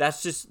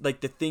 That's just the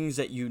things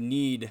that you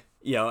need.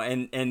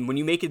 And when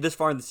you make it this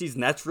far in the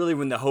season, that's really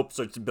when the hope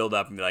starts to build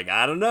up and be like,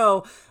 I don't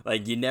know.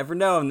 You never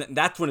know. And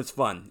that's when it's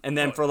fun. And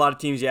then for a lot of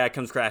teams, it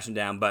comes crashing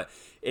down. But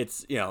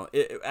it's,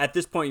 at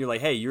this point, you're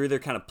like, hey, you're either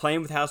kind of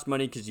playing with house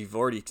money because you've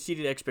already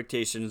exceeded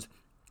expectations,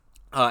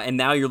 And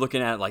now you're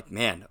looking at like,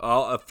 man,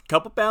 a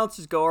couple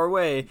bounces go our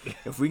way.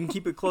 If we can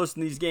keep it close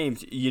in these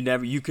games,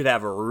 you could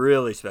have a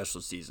really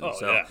special season. Oh,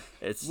 so yeah.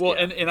 it's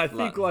and I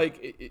think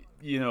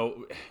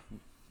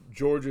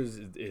Georgia's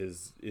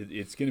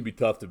it's going to be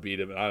tough to beat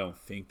them, and I don't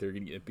think they're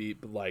going to get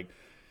beat. But like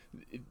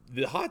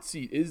the hot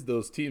seat is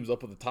those teams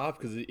up at the top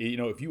because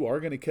if you are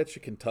going to catch a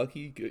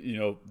Kentucky,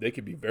 they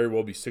could very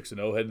well be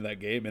 6-0 heading in that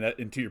game.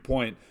 And to your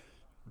point,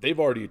 they've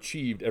already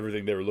achieved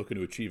everything they were looking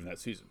to achieve in that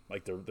season.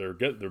 Like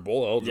they're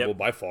bowl eligible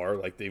by far.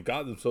 Like they've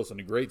got themselves in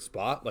a great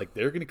spot. Like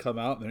they're going to come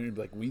out and they're going to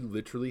be like, we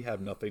literally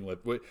have nothing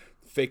left.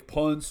 Fake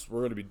punts.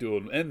 We're going to be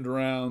doing end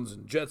rounds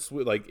and jets.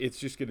 Like it's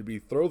just going to be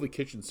throw the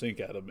kitchen sink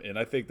at them. And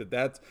I think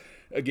that's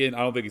again. I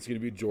don't think it's going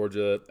to be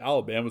Georgia.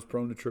 Alabama's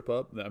prone to trip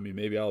up. I mean,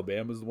 maybe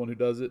Alabama's the one who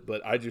does it.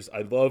 But I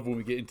love when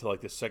we get into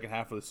like the second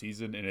half of the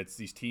season and it's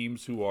these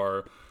teams who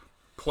are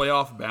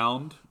playoff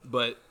bound,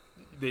 but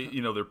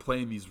they're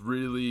playing these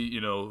really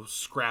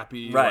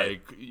scrappy I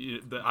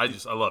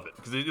love it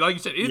because like you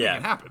said, anything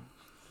can happen.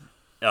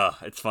 Oh,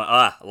 it's fun.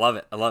 I love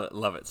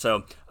it.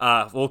 So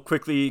we'll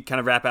quickly kind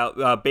of wrap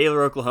out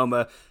Baylor,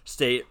 Oklahoma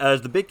State.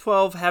 Is the Big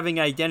 12 having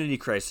an identity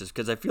crisis?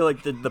 Because I feel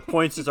like the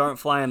points just aren't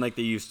flying like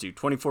they used to.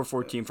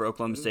 24-14 for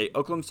Oklahoma State.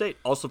 Oklahoma State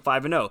also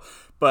 5-0.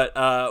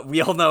 But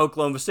we all know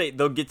Oklahoma State,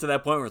 they'll get to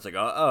that point where it's like,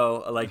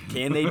 like,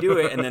 can they do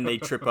it? And then they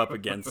trip up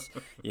against,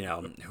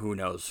 who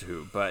knows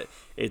who. But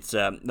it's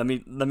let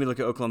me look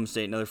at Oklahoma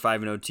State, another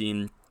 5-0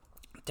 team.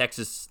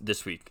 Texas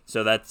this week.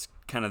 So that's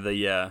kind of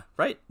the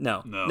right?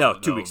 No,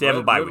 2 weeks. They have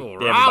a bye week.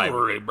 They have a bye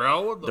week,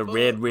 bro. The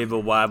Red River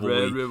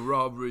rivalry. Red River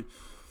rivalry.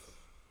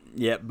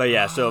 Yeah, but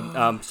yeah.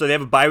 So so they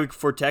have a bye week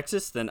for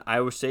Texas, then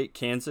Iowa State,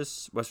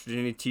 Kansas, West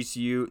Virginia,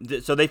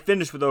 TCU. So they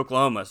finish with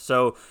Oklahoma.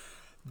 So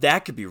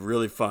that could be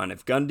really fun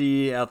if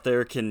Gundy out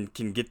there can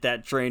get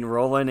that train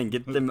rolling and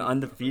get them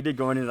undefeated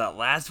going into that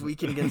last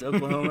weekend against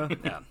Oklahoma.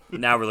 Yeah,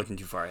 now we're looking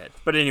too far ahead.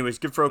 But anyways,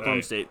 good for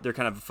Oklahoma State. They're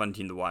kind of a fun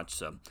team to watch.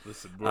 So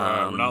listen, we're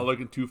not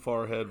looking too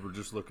far ahead. We're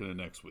just looking at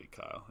next week,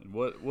 Kyle. And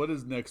what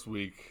is next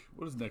week?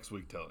 What is next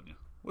week telling you?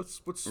 What's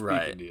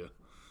speaking to you?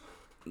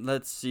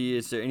 Let's see.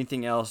 Is there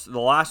anything else? The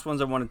last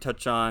ones I want to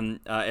touch on: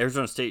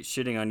 Arizona State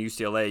shitting on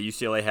UCLA.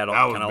 UCLA had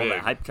all that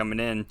hype coming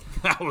in,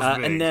 that was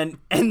big.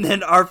 and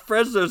then our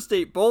Fresno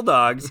State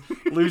Bulldogs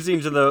losing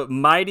to the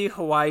mighty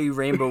Hawaii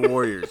Rainbow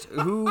Warriors.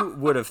 Who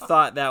would have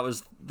thought that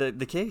was the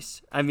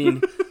case? I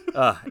mean,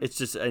 it's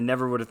just I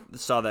never would have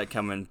saw that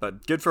coming.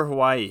 But good for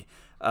Hawaii.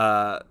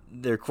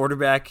 Their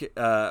quarterback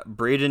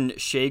Braden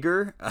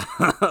Shager,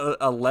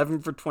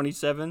 11 for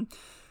 27.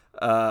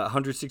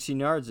 116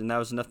 yards, and that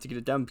was enough to get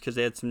it done because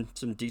they had some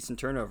decent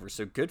turnovers.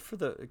 So good for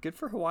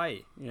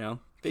Hawaii.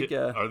 Big.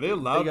 Are they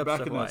allowed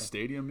back in that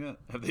stadium yet?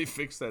 Have they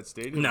fixed that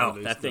stadium?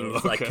 No, that thing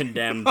is like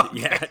condemned.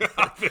 Yeah,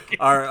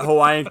 our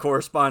Hawaiian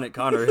correspondent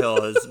Connor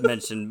Hill has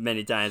mentioned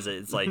many times that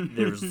it's like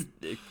there's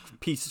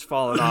pieces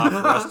falling off,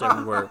 rust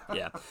everywhere.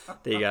 Yeah,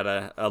 they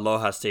got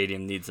Aloha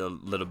Stadium needs a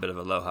little bit of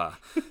aloha.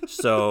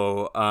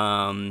 So,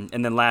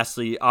 and then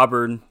lastly,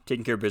 Auburn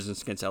taking care of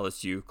business against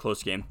LSU.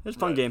 Close game. It was a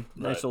fun game.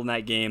 Nice little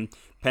night game.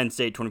 Penn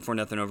State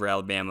 24-0 over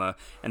Alabama.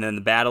 And then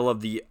the battle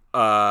of the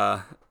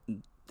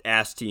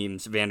ass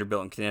teams,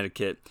 Vanderbilt and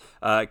Connecticut.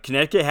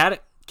 Connecticut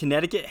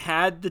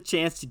had the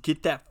chance to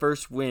get that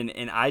first win,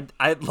 and I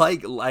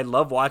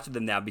love watching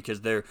them now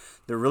because they're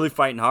really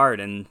fighting hard,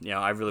 and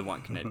I really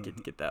want Connecticut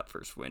to get that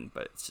first win,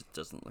 but it just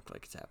doesn't look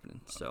like it's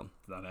happening. So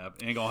it's not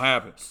happening. Ain't gonna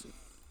happen.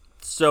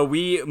 So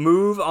we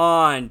move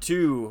on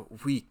to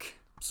week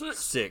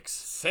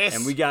six.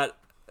 And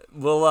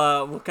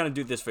we'll kind of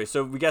do it this way.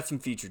 So we got some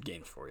featured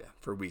games for you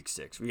for week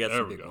 6. We got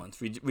some big ones.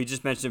 We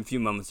just mentioned a few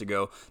moments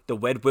ago the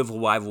Red River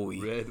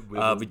rivalry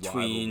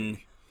between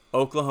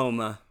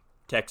Oklahoma,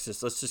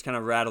 Texas. Let's just kind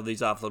of rattle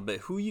these off a little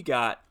bit. Who you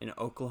got in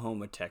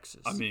Oklahoma,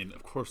 Texas? I mean,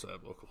 of course I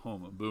have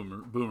Oklahoma.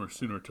 Boomer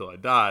sooner till I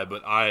die.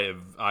 But I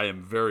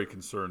am very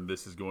concerned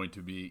this is going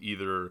to be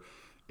either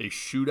a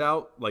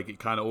shootout, like it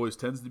kind of always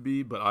tends to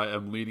be, but I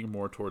am leaning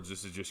more towards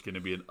this is just going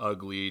to be an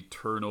ugly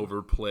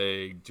turnover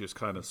play, just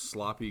kind of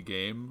sloppy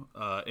game.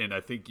 And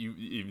I think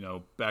you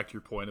know, back to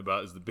your point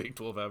about is the Big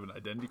 12 have an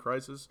identity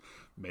crisis?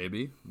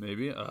 Maybe.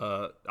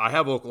 I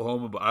have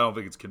Oklahoma, but I don't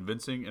think it's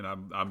convincing, and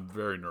I'm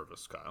very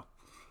nervous, Kyle.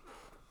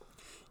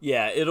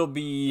 Yeah, it'll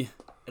be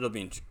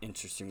an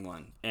interesting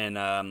one, and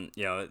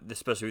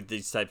especially with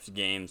these types of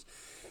games,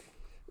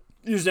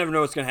 you just never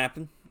know what's going to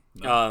happen.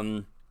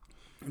 No.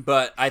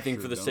 But I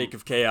think for the sake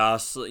of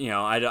chaos,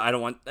 I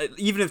don't want,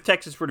 even if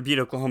Texas were to beat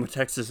Oklahoma,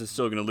 Texas is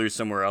still going to lose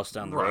somewhere else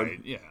down the road.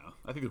 Right? Yeah,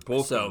 I think they're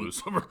both going to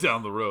lose somewhere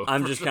down the road.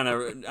 I'm just kind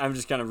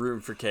of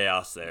rooting for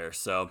chaos there.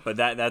 So, but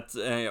that's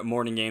a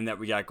morning game that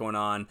we got going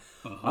on.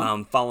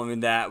 Uh-huh.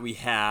 Following that, we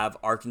have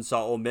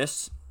Arkansas Ole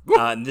Miss.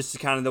 And this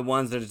is kind of the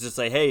ones that is just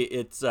like, hey,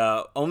 it's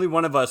only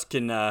one of us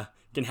can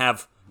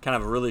have kind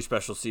of a really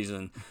special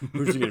season.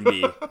 Who's it going to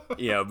be?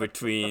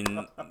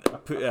 Between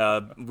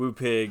Woo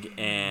Pig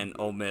and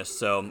Ole Miss.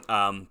 So,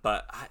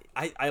 but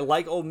I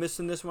like Ole Miss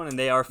in this one, and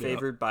they are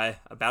favored by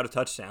about a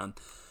touchdown.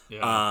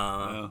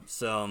 Yeah.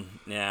 So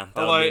yeah.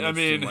 I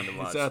mean,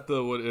 it's at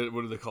the what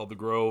are they called? The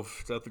Grove.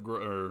 It's at the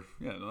Grove. Or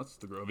yeah, no, that's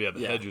the Grove. Yeah,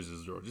 the Hedges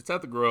is Georgia. It's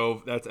at the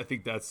Grove. I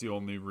think that's the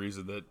only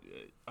reason that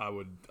I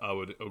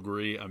would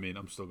agree. I mean,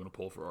 I'm still going to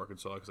pull for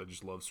Arkansas because I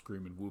just love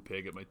screaming "Woo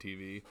Pig" at my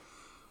TV.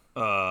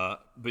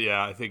 But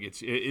yeah, I think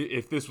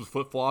if this was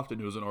flip flopped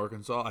and it was in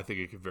Arkansas, I think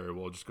it could very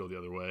well just go the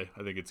other way.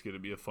 I think it's going to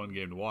be a fun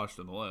game to watch,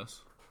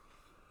 nonetheless.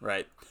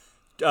 Right.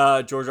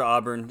 Georgia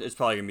Auburn. It's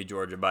probably gonna be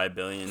Georgia by 1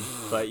 billion,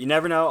 but you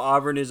never know.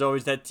 Auburn is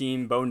always that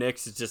team. Bo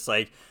Nix is just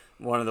like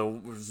one of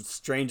the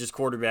strangest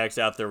quarterbacks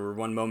out there. Where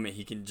one moment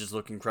he can just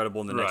look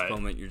incredible, and the next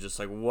moment you're just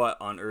like, what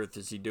on earth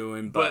is he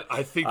doing? But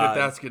I think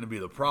that's going to be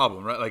the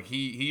problem, right? Like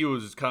he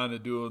was kind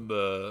of doing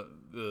the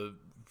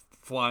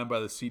flying by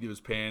the seat of his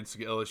pants to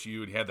get LSU,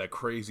 and he had that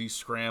crazy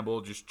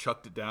scramble, just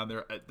chucked it down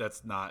there.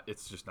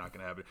 It's just not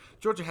going to happen.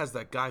 Georgia has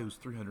that guy who's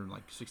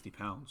 360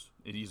 pounds,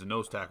 and he's a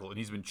nose tackle, and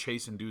he's been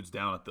chasing dudes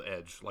down at the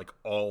edge like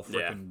all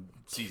freaking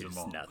season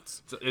long.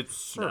 Nuts. It's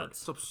absurd. Nuts.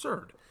 It's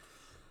absurd.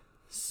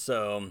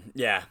 So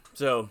yeah,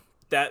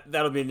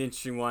 that'll be an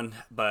interesting one,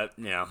 but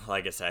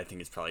like I said, I think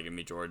it's probably gonna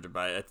be Georgia,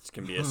 but it's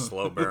gonna be a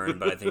slow burn.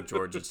 But I think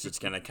Georgia's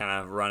just gonna kind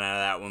of run out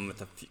of that one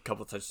with a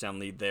couple touchdown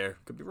lead there.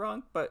 Could be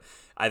wrong, but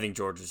I think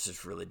Georgia's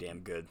just really damn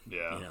good.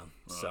 Yeah,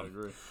 so I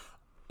agree.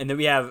 And then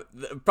we have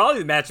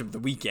probably the matchup of the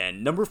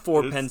weekend: number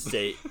 4 Penn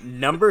State,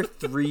 number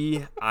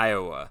 3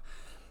 Iowa,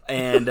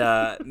 and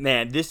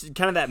man, this is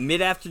kind of that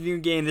mid-afternoon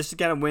game. This is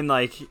kind of when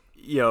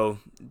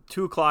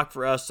 2:00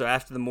 for us, so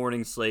after the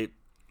morning slate,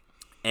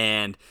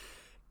 and.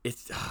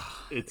 It's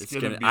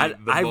going to be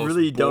the most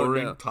really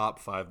boring top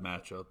 5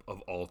 matchup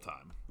of all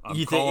time.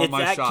 It's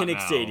at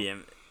Kinnick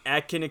Stadium.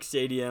 At Kinnick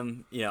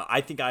Stadium,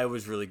 I think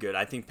Iowa's really good.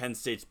 I think Penn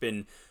State's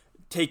been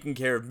taking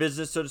care of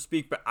business, so to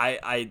speak. But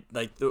I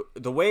like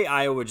the way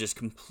Iowa just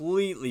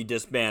completely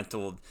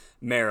dismantled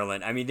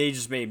Maryland. I mean, they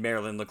just made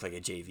Maryland look like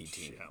a JV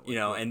team,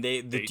 and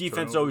the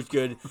defense is always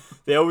good.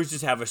 They always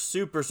just have a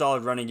super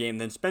solid running game.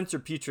 Then Spencer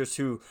Petras,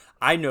 who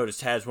I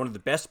noticed has one of the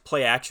best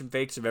play action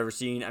fakes I've ever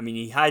seen. I mean,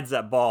 he hides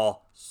that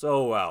ball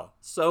so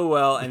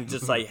well, and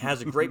just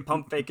has a great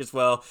pump fake as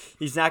well.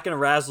 He's not going to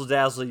razzle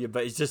dazzle you,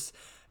 but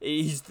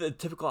he's the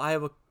typical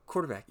Iowa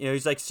quarterback.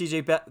 He's like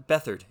CJ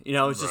Beathard.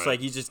 It's just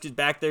he just gets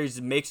back there. He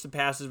just makes the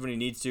passes when he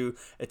needs to.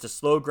 It's a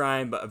slow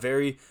grind, but a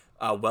very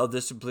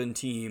well-disciplined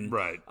team.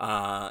 Right.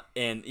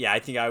 And yeah, I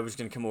think Iowa's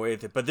going to come away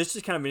with it. But this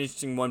is kind of an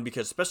interesting one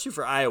because especially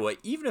for Iowa,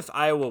 even if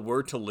Iowa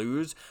were to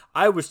lose,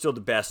 Iowa's still the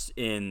best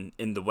in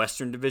the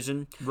Western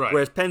Division. Right.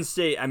 Whereas Penn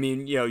State, I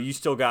mean, you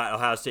still got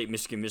Ohio State,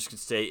 Michigan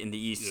State in the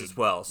East as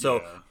well.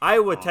 So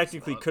Iowa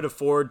technically could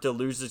afford to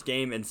lose this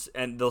game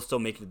and they'll still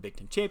make it the Big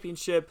Ten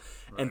Championship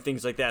and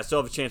things like that.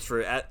 Still have a chance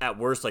for, at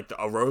worst, like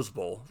a Rose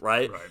Bowl,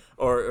 right?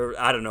 Or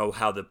I don't know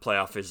how the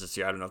playoff is this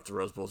year. I don't know if the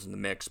Rose Bowl's in the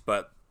mix,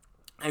 but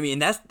I mean,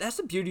 that's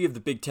the beauty of the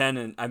Big Ten,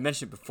 and I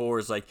mentioned it before,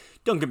 is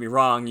don't get me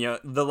wrong,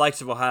 the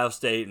likes of Ohio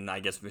State and I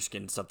guess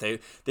Michigan and stuff, they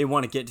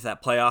want to get into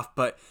that playoff,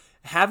 but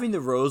having the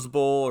Rose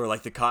Bowl or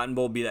the Cotton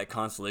Bowl be that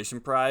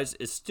consolation prize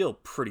is still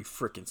pretty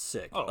freaking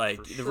sick. Oh,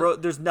 for sure.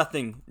 There's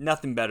nothing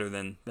better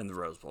than the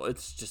Rose Bowl.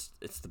 It's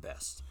the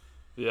best.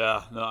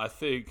 Yeah, no, I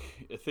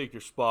think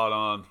you're spot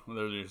on.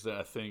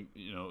 I think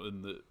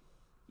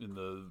in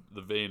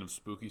the vein of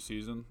spooky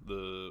season,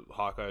 the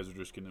Hawkeyes are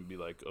just going to be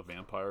like a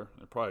vampire.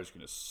 They're probably just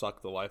going to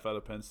suck the life out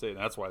of Penn State, and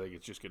that's why I think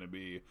it's just going to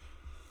be,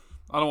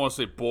 I don't want to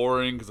say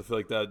boring because I feel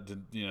like that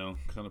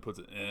kind of puts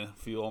an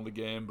feel on the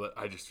game, but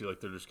I just feel like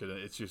they're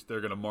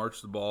going to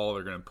march the ball,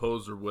 they're going to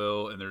impose their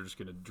will, and they're just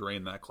going to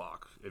drain that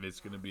clock, and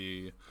it's going to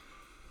be.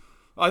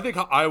 I think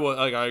Iowa,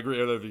 I agree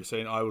with everything you're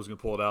saying. Iowa's going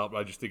to pull it out, but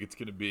I just think it's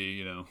going to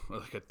be,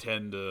 like a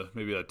 10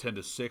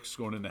 to 6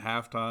 going into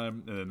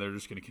halftime, and then they're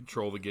just going to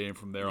control the game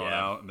from there on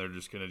out, and they're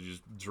just going to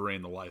just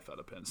drain the life out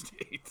of Penn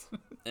State.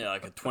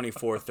 Like a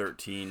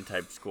 24-13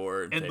 type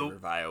score in favor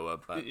of Iowa.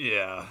 But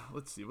yeah,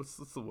 let's see. What's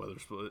the weather?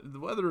 The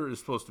weather is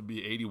supposed to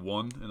be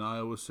 81 in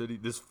Iowa City.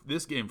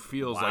 This game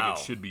feels like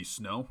it should be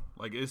snow.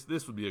 Like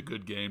this would be a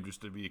good game just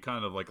to be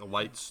kind of like a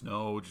light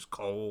snow, just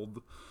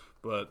cold.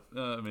 But,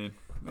 I mean...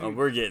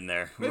 we're getting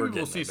there. Maybe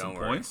we'll see some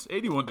points.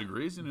 81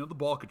 degrees. The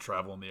ball could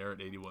travel in the air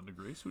at 81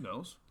 degrees. Who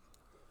knows?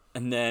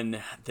 And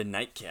then the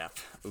nightcap.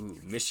 Ooh,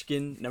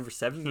 Michigan, number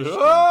 7. Michigan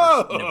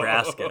versus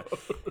Nebraska.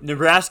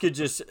 Nebraska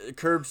just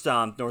curb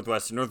stomped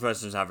Northwestern.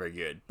 Northwestern's not very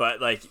good. But,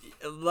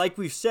 like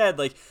we've said,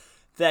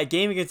 that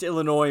game against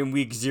Illinois in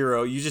week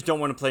 0, you just don't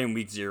want to play in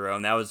week 0,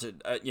 and that was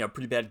a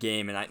pretty bad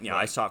game. And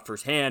I saw it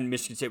firsthand.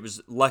 Michigan State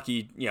was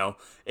lucky.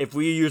 If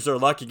we use our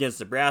luck against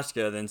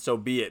Nebraska, then so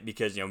be it,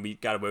 because we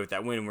got away with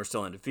that win and we're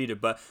still undefeated.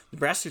 But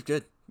Nebraska's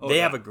good. They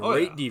have a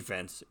great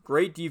defense,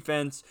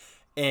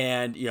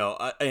 and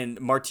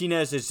and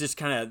Martinez is just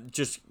kind of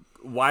just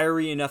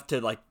wiry enough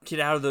to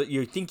get out of the.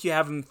 You think you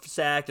have him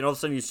sacked, and all of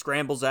a sudden he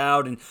scrambles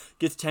out and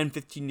gets 10,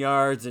 15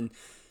 yards and.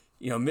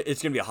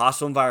 it's going to be a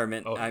hostile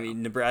environment. Oh, yeah. I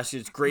mean,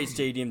 Nebraska's a great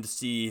stadium to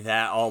see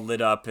that all lit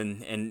up,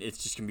 and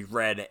it's just going to be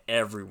red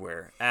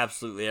everywhere,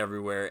 absolutely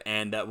everywhere.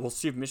 And we'll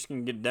see if Michigan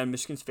can get it done.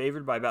 Michigan's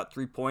favored by about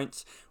 3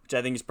 points, which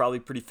I think is probably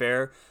pretty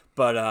fair.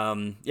 But,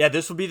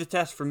 this will be the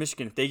test for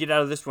Michigan. If they get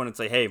out of this one, it's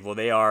like, hey, well,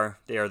 they are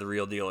the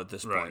real deal at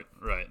this point.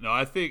 Right. No,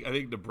 I think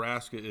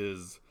Nebraska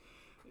is –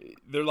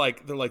 they're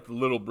like the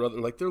little brother.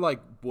 Like, they're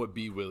like what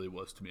B. Willie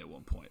was to me at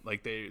one point.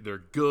 Like,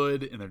 they're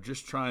good, and they're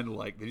just trying to,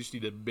 like, they just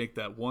need to make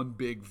that one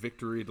big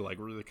victory to, like,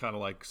 really kind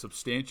of, like,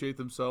 substantiate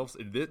themselves.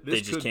 And this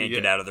they just can't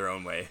get out of their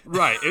own way.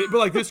 Right. But,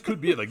 like, this could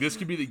be it. Like, this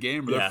could be the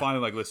game where they're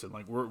finally like, listen,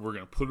 like, we're going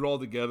to put it all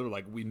together.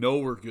 Like, we know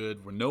we're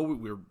good. We know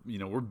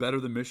we're better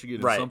than Michigan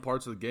in some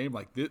parts of the game.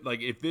 Like,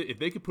 if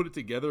they could put it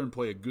together and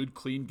play a good,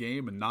 clean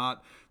game and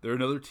not – they're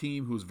another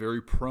team who's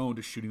very prone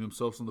to shooting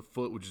themselves in the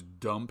foot, which is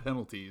dumb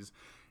penalties.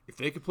 If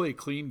they could play a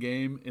clean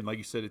game, and like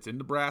you said, it's in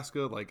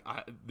Nebraska, like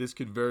this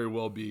could very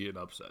well be an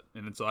upset.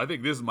 And so I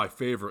think this is my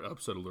favorite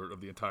upset alert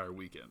of the entire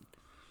weekend.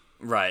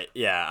 Right.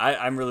 Yeah.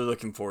 I'm really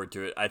looking forward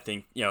to it. I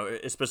think,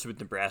 especially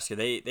with Nebraska,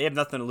 they have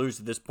nothing to lose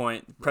at this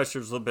point.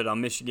 Pressure's a little bit on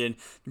Michigan.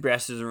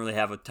 Nebraska doesn't really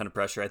have a ton of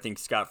pressure. I think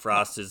Scott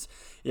Frost is,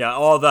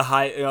 all the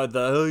high,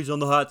 he's on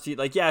the hot seat.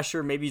 Like, yeah,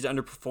 sure, maybe he's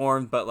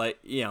underperformed, but like,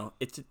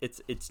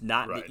 it's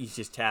not the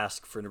easiest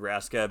task for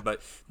Nebraska.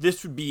 But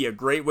this would be a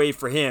great way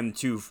for him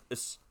to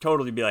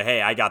totally be like,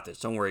 hey, I got this.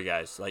 Don't worry,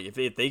 guys. Like,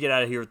 if they get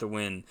out of here with the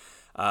win,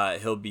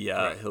 he'll be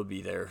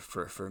there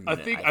for a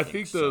minute. I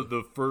think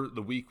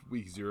the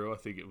week 0. I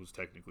think it was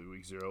technically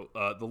week 0.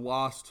 The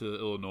loss to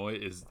Illinois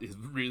is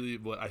really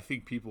what I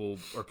think people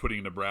are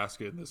putting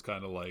Nebraska in this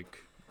kind of like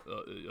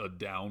a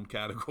down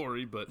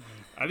category. But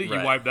I think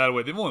you wiped that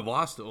away. They've only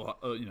lost to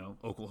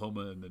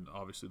Oklahoma and then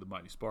obviously the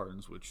mighty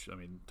Spartans, which I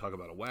mean, talk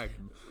about a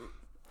wagon.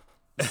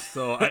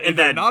 So and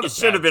that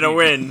should have been a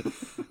win,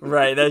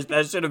 right?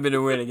 That should have been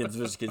a win against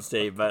Michigan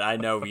State, but I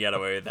know we got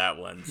away with that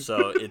one.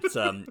 So it's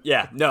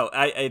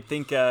I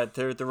think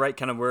they're at the right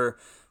kind of where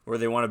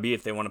they want to be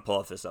if they want to pull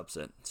off this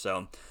upset.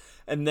 So,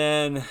 and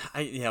then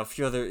a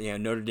few other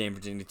Notre Dame,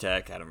 Virginia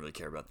Tech. I don't really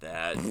care about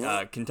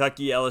that.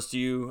 Kentucky,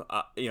 LSU,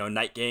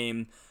 night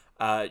game.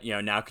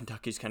 Now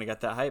Kentucky's kind of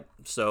got that hype.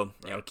 So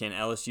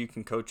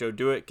can Coach O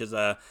do it? Because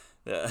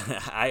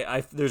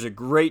there's a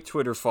great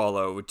Twitter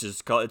follow, which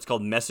is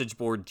called Message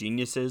Board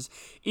Geniuses.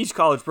 Each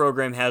college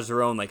program has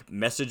their own like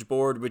message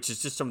board, which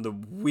is just some of the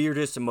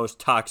weirdest and most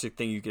toxic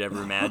thing you could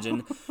ever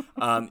imagine.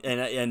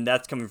 And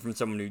that's coming from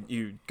someone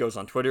who goes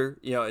on Twitter.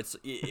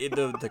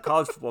 The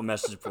college football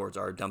message boards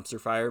are a dumpster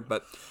fire.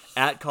 But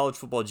at College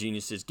Football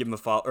Geniuses, give them a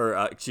follow,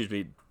 or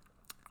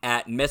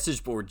at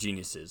Message Board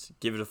Geniuses,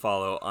 give it a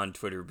follow on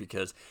Twitter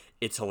because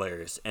it's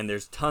hilarious, and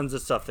there's tons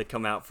of stuff that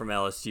come out from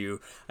LSU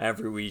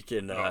every week.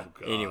 And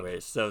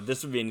anyways, so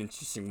this would be an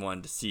interesting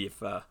one to see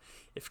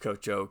if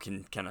Coach O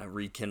can kind of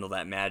rekindle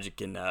that magic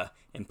and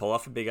pull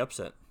off a big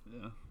upset.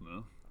 Yeah,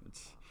 no,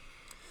 it's.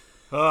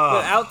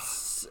 But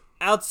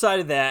outside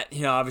of that,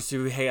 obviously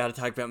we got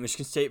to talk about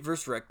Michigan State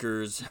versus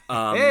Rutgers.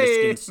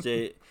 Michigan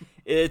State.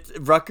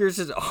 Rutgers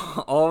is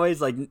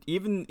always like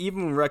even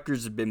when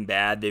Rutgers have been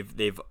bad,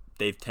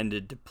 they've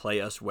tended to play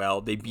us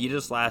well. They beat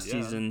us last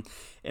season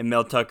in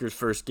Mel Tucker's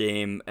first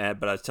game,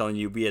 but I was telling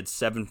you, we had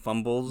 7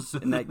 fumbles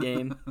in that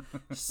game.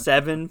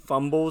 7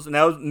 fumbles. And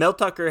that was, Mel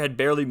Tucker had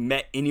barely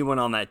met anyone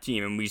on that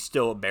team, and we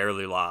still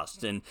barely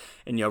lost. And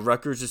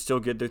Rutgers is still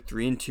good. They're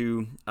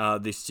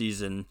 3-2 this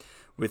season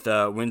with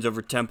wins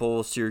over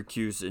Temple,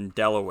 Syracuse, and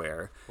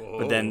Delaware. Whoa.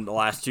 But then the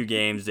last 2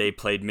 games, they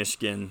played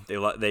Michigan.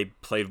 They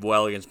played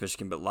well against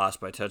Michigan, but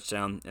lost by a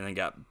touchdown, and then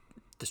got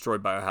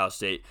destroyed by Ohio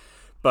State.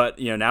 But,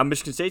 now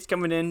Michigan State's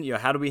coming in.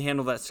 How do we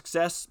handle that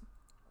success?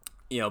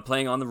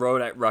 Playing on the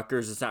road at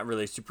Rutgers, it's not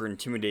really a super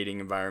intimidating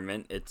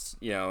environment. It's,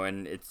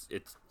 and it's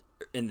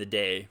in the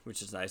day,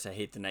 which is nice. I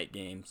hate the night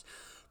games.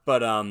 But,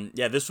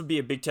 this would be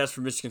a big test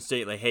for Michigan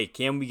State. Like, hey,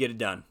 can we get it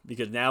done?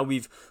 Because now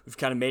we've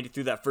kind of made it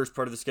through that first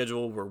part of the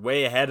schedule. We're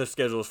way ahead of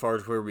schedule as far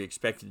as where we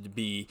expected to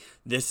be.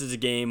 This is a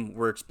game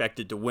we're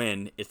expected to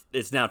win.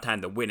 It's now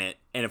time to win it.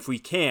 And if we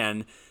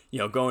can,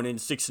 going in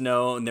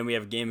 6-0, and then we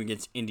have a game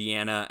against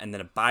Indiana, and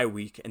then a bye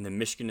week, and then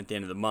Michigan at the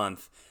end of the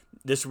month.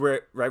 This is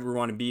where we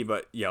want to be,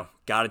 but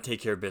got to take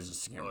care of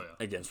business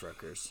against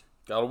Rutgers.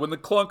 Got to win the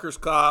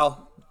clunkers,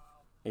 Kyle.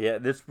 Yeah,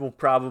 this will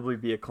probably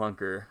be a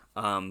clunker.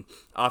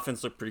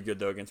 Offense looked pretty good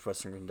though against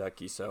Western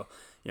Kentucky, so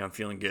I'm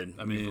feeling good.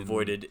 We've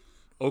avoided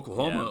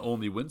Oklahoma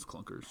only wins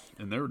clunkers,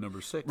 and they're number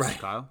 6. Right.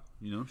 Kyle,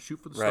 shoot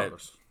for the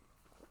stars.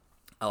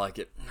 I like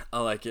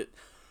it.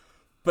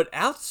 But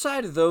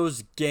outside of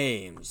those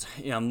games,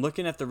 I'm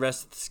looking at the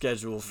rest of the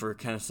schedule for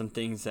kind of some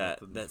things that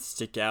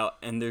stick out,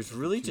 and there's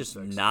really just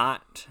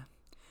not.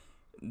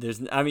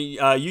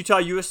 Utah,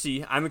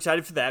 USC, I'm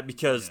excited for that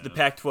because the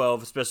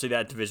Pac-12, especially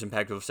that division,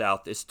 Pac-12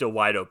 South, is still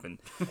wide open.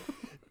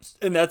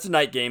 And that's a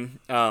night game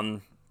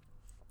on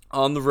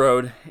the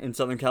road in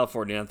Southern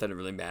California. Not that it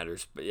really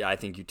matters, but I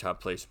think Utah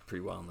plays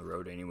pretty well on the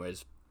road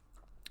anyways.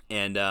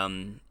 And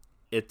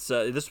this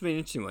will be an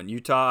interesting one.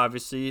 Utah,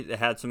 obviously,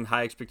 had some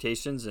high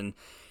expectations, and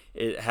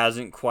it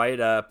hasn't quite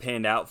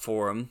panned out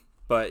for them.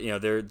 but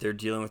they're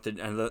dealing with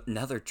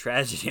another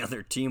tragedy on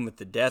their team with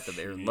the death of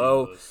Aaron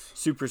Lowe.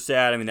 Super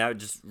sad. I mean, that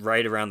was just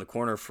right around the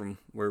corner from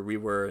where we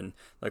were, and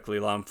luckily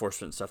law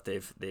enforcement and stuff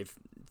they've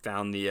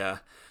found the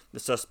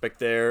suspect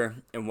there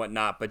and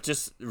whatnot. But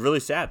just really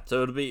sad.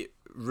 So it'll be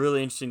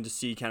really interesting to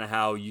see kind of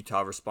how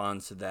Utah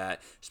responds to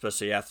that,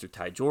 especially after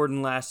Ty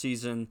Jordan last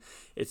season.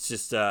 It's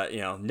just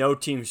no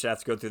team should have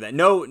to go through that.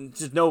 No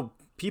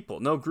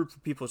group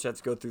of people should have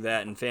to go through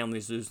that, and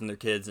families losing their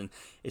kids, and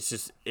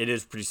it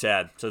is pretty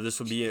sad. So this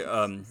will be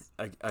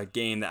a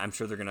game that I'm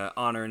sure they're going to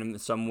honor him in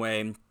some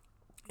way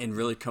and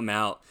really come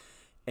out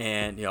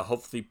and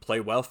hopefully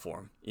play well for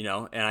him.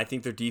 And I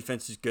think their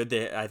defense is good.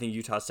 I think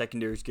Utah's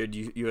secondary is good.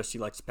 USC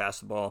likes to pass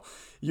the ball.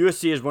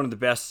 USC is one of the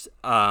best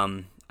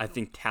I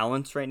think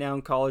talents right now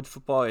in college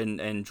football,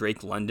 and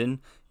Drake London,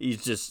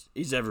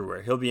 he's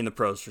everywhere. He'll be in the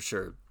pros for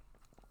sure.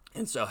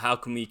 And so how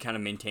can we kind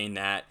of maintain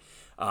that?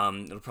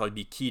 It'll probably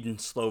be Keaton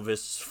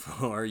Slovis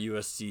for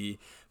USC.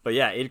 But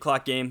yeah, 8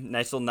 o'clock game,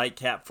 nice little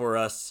nightcap for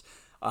us.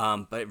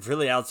 But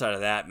really outside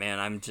of that, man,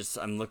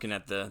 I'm looking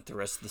at the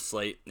rest of the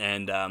slate,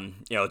 and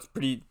it's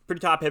pretty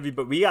top heavy,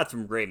 but we got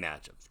some great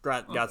matchups.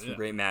 Got some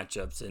great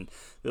matchups, and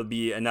there'll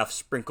be enough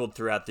sprinkled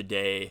throughout the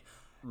day.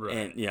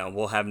 Right. And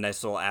we'll have a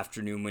nice little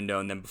afternoon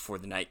window, and then before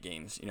the night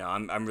games.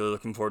 I'm really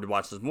looking forward to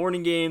watch those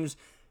morning games.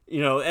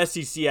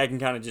 SEC I can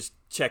kind of just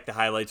check the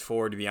highlights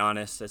for, to be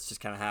honest. That's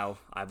just kind of how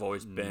I've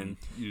always been.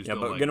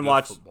 But gonna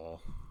watch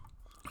football.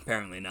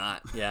 Apparently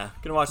not. Yeah,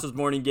 gonna watch those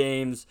morning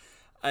games.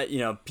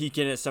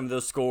 Peeking at some of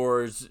those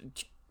scores.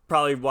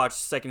 Probably watch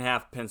the second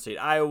half Penn State,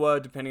 Iowa,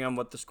 depending on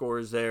what the score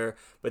is there.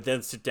 But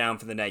then sit down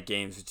for the night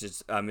games, which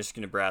is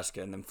Michigan,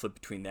 Nebraska, and then flip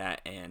between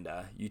that and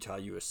Utah,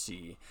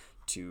 USC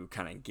to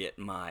kind of get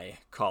my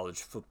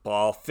college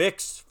football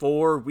fix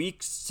for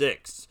week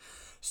 6.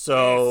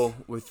 So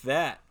with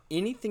that,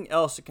 anything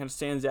else that kind of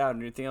stands out?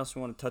 Anything else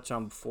we want to touch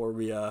on before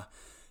we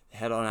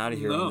head on out of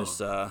here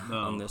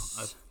on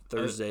this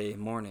Thursday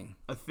morning?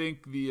 I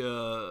think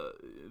the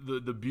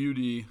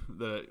beauty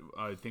that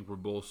I think we're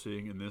both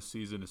seeing in this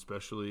season,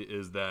 especially,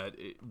 is that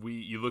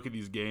you look at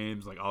these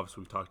games. Like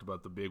obviously, we've talked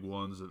about the big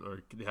ones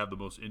that have the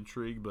most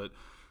intrigue, but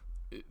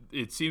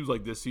it seems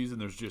like this season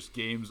there's just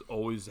games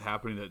always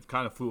happening that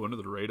kind of flew under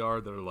the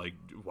radar that are like,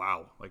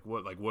 wow,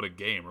 what a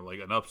game, or like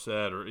an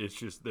upset, or it's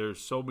just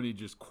there's so many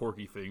just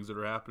quirky things that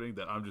are happening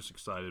that I'm just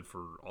excited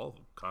for all of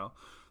them. Kyle,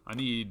 I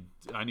need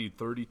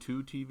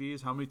 32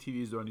 TVs. How many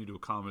TVs do I need to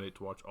accommodate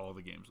to watch all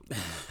the games at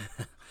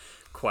once?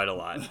 Quite a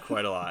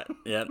lot.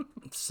 Yep.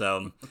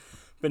 So,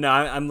 but no,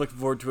 I'm looking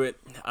forward to it.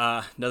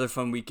 Another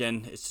fun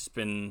weekend. It's just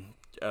been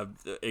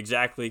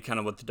exactly kind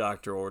of what the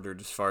doctor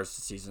ordered as far as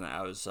the season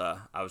I was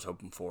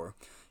hoping for,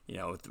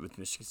 with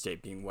Michigan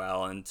State being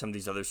well, and some of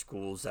these other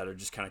schools that are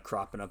just kind of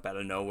cropping up out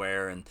of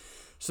nowhere, and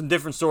some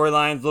different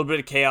storylines, a little bit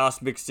of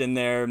chaos mixed in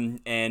there,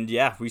 and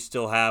yeah, we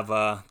still have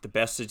the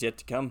best is yet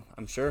to come,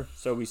 I'm sure.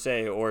 So we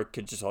say, or it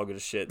could just all go to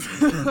shit.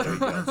 There you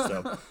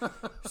go.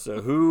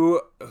 So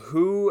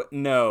who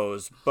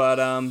knows? But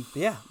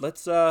yeah,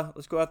 let's go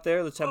out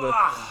there. Let's have a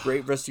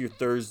great rest of your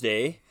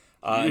Thursday.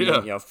 And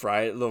then,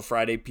 little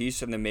Friday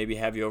piece, and then maybe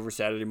have you over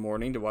Saturday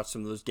morning to watch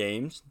some of those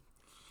games.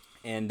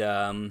 And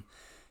I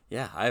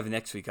have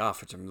next week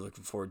off, which I'm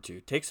looking forward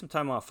to. Take some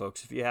time off,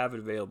 folks, if you have it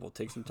available.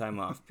 Take some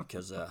time off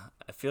because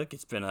I feel like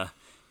it's been a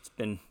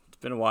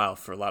while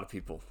for a lot of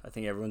people. I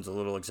think everyone's a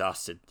little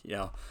exhausted,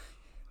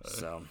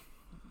 So,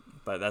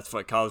 but that's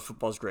what college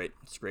football is great.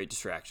 It's a great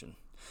distraction.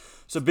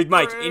 So, Big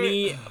Mike,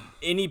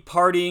 any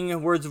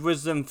parting words of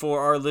wisdom for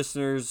our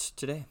listeners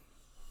today?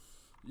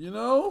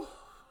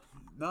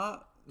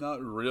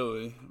 Not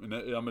really. I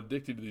mean, I'm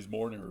addicted to these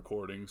morning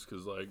recordings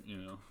because,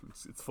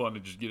 it's fun to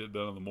just get it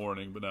done in the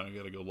morning. But now I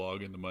got to go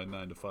log into my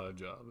 9-to-5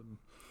 job and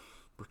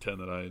pretend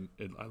that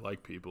I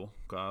like people.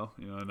 Kyle,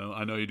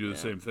 I know you do the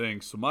same thing.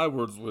 So my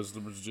words of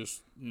wisdom is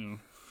just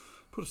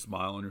put a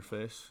smile on your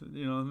face.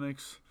 It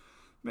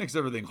makes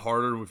everything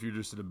harder if you're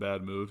just in a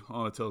bad mood.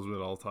 Anna tells me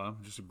that all the time.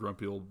 Just a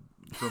grumpy old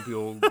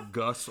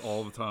Gus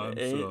all the time.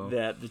 Ain't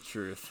that the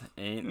truth?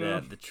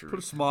 That the truth? Put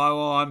a smile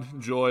on,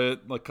 enjoy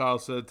it. Like Kyle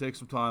said, take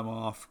some time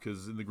off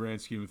because in the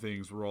grand scheme of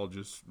things, we're all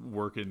just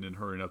working and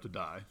hurrying up to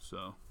die.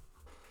 So,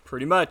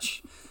 pretty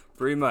much.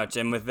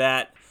 And with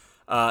that,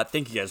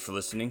 thank you guys for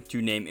listening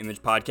to Name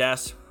Image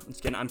Podcast. Once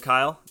again, I'm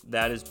Kyle.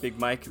 That is Big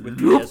Mike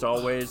with me as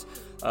always.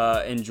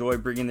 Enjoy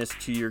bringing this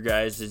to your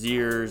guys'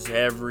 ears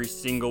every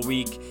single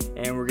week,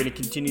 and we're going to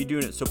continue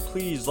doing it. So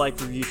please like,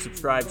 review,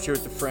 subscribe, share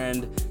with a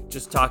friend.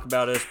 Just talk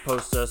about us,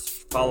 post us,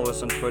 follow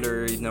us on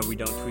Twitter. Even though we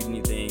don't tweet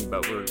anything,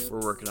 but we're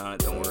working on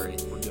it. Don't worry.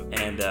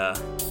 And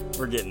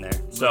we're getting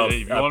there. So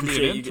if you want to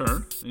be an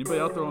intern, anybody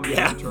out there want to be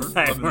an intern?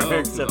 Let me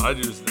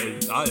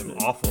know, I am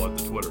awful at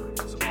the Twitter.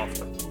 It's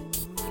awful.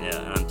 Yeah,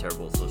 and I'm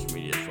terrible at social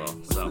media as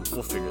well, so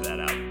we'll figure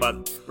that out.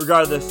 But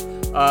regardless,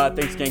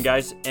 thanks again,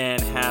 guys,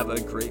 and have a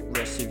great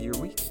rest of your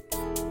week.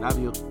 Love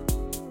you.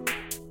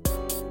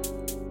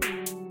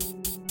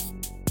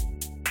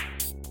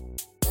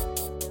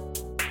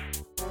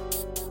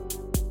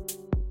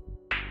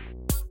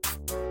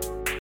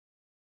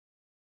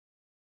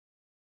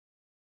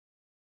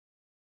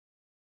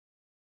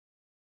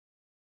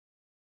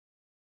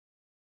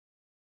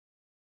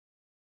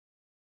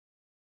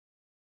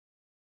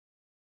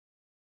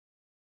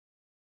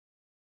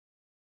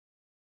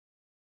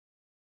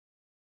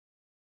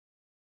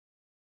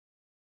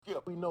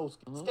 Skip, we know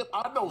Skip. Skip,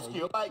 I know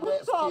Skip. Like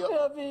that,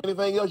 Skip.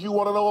 Anything else you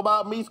want to know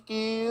about me,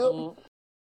 Skip?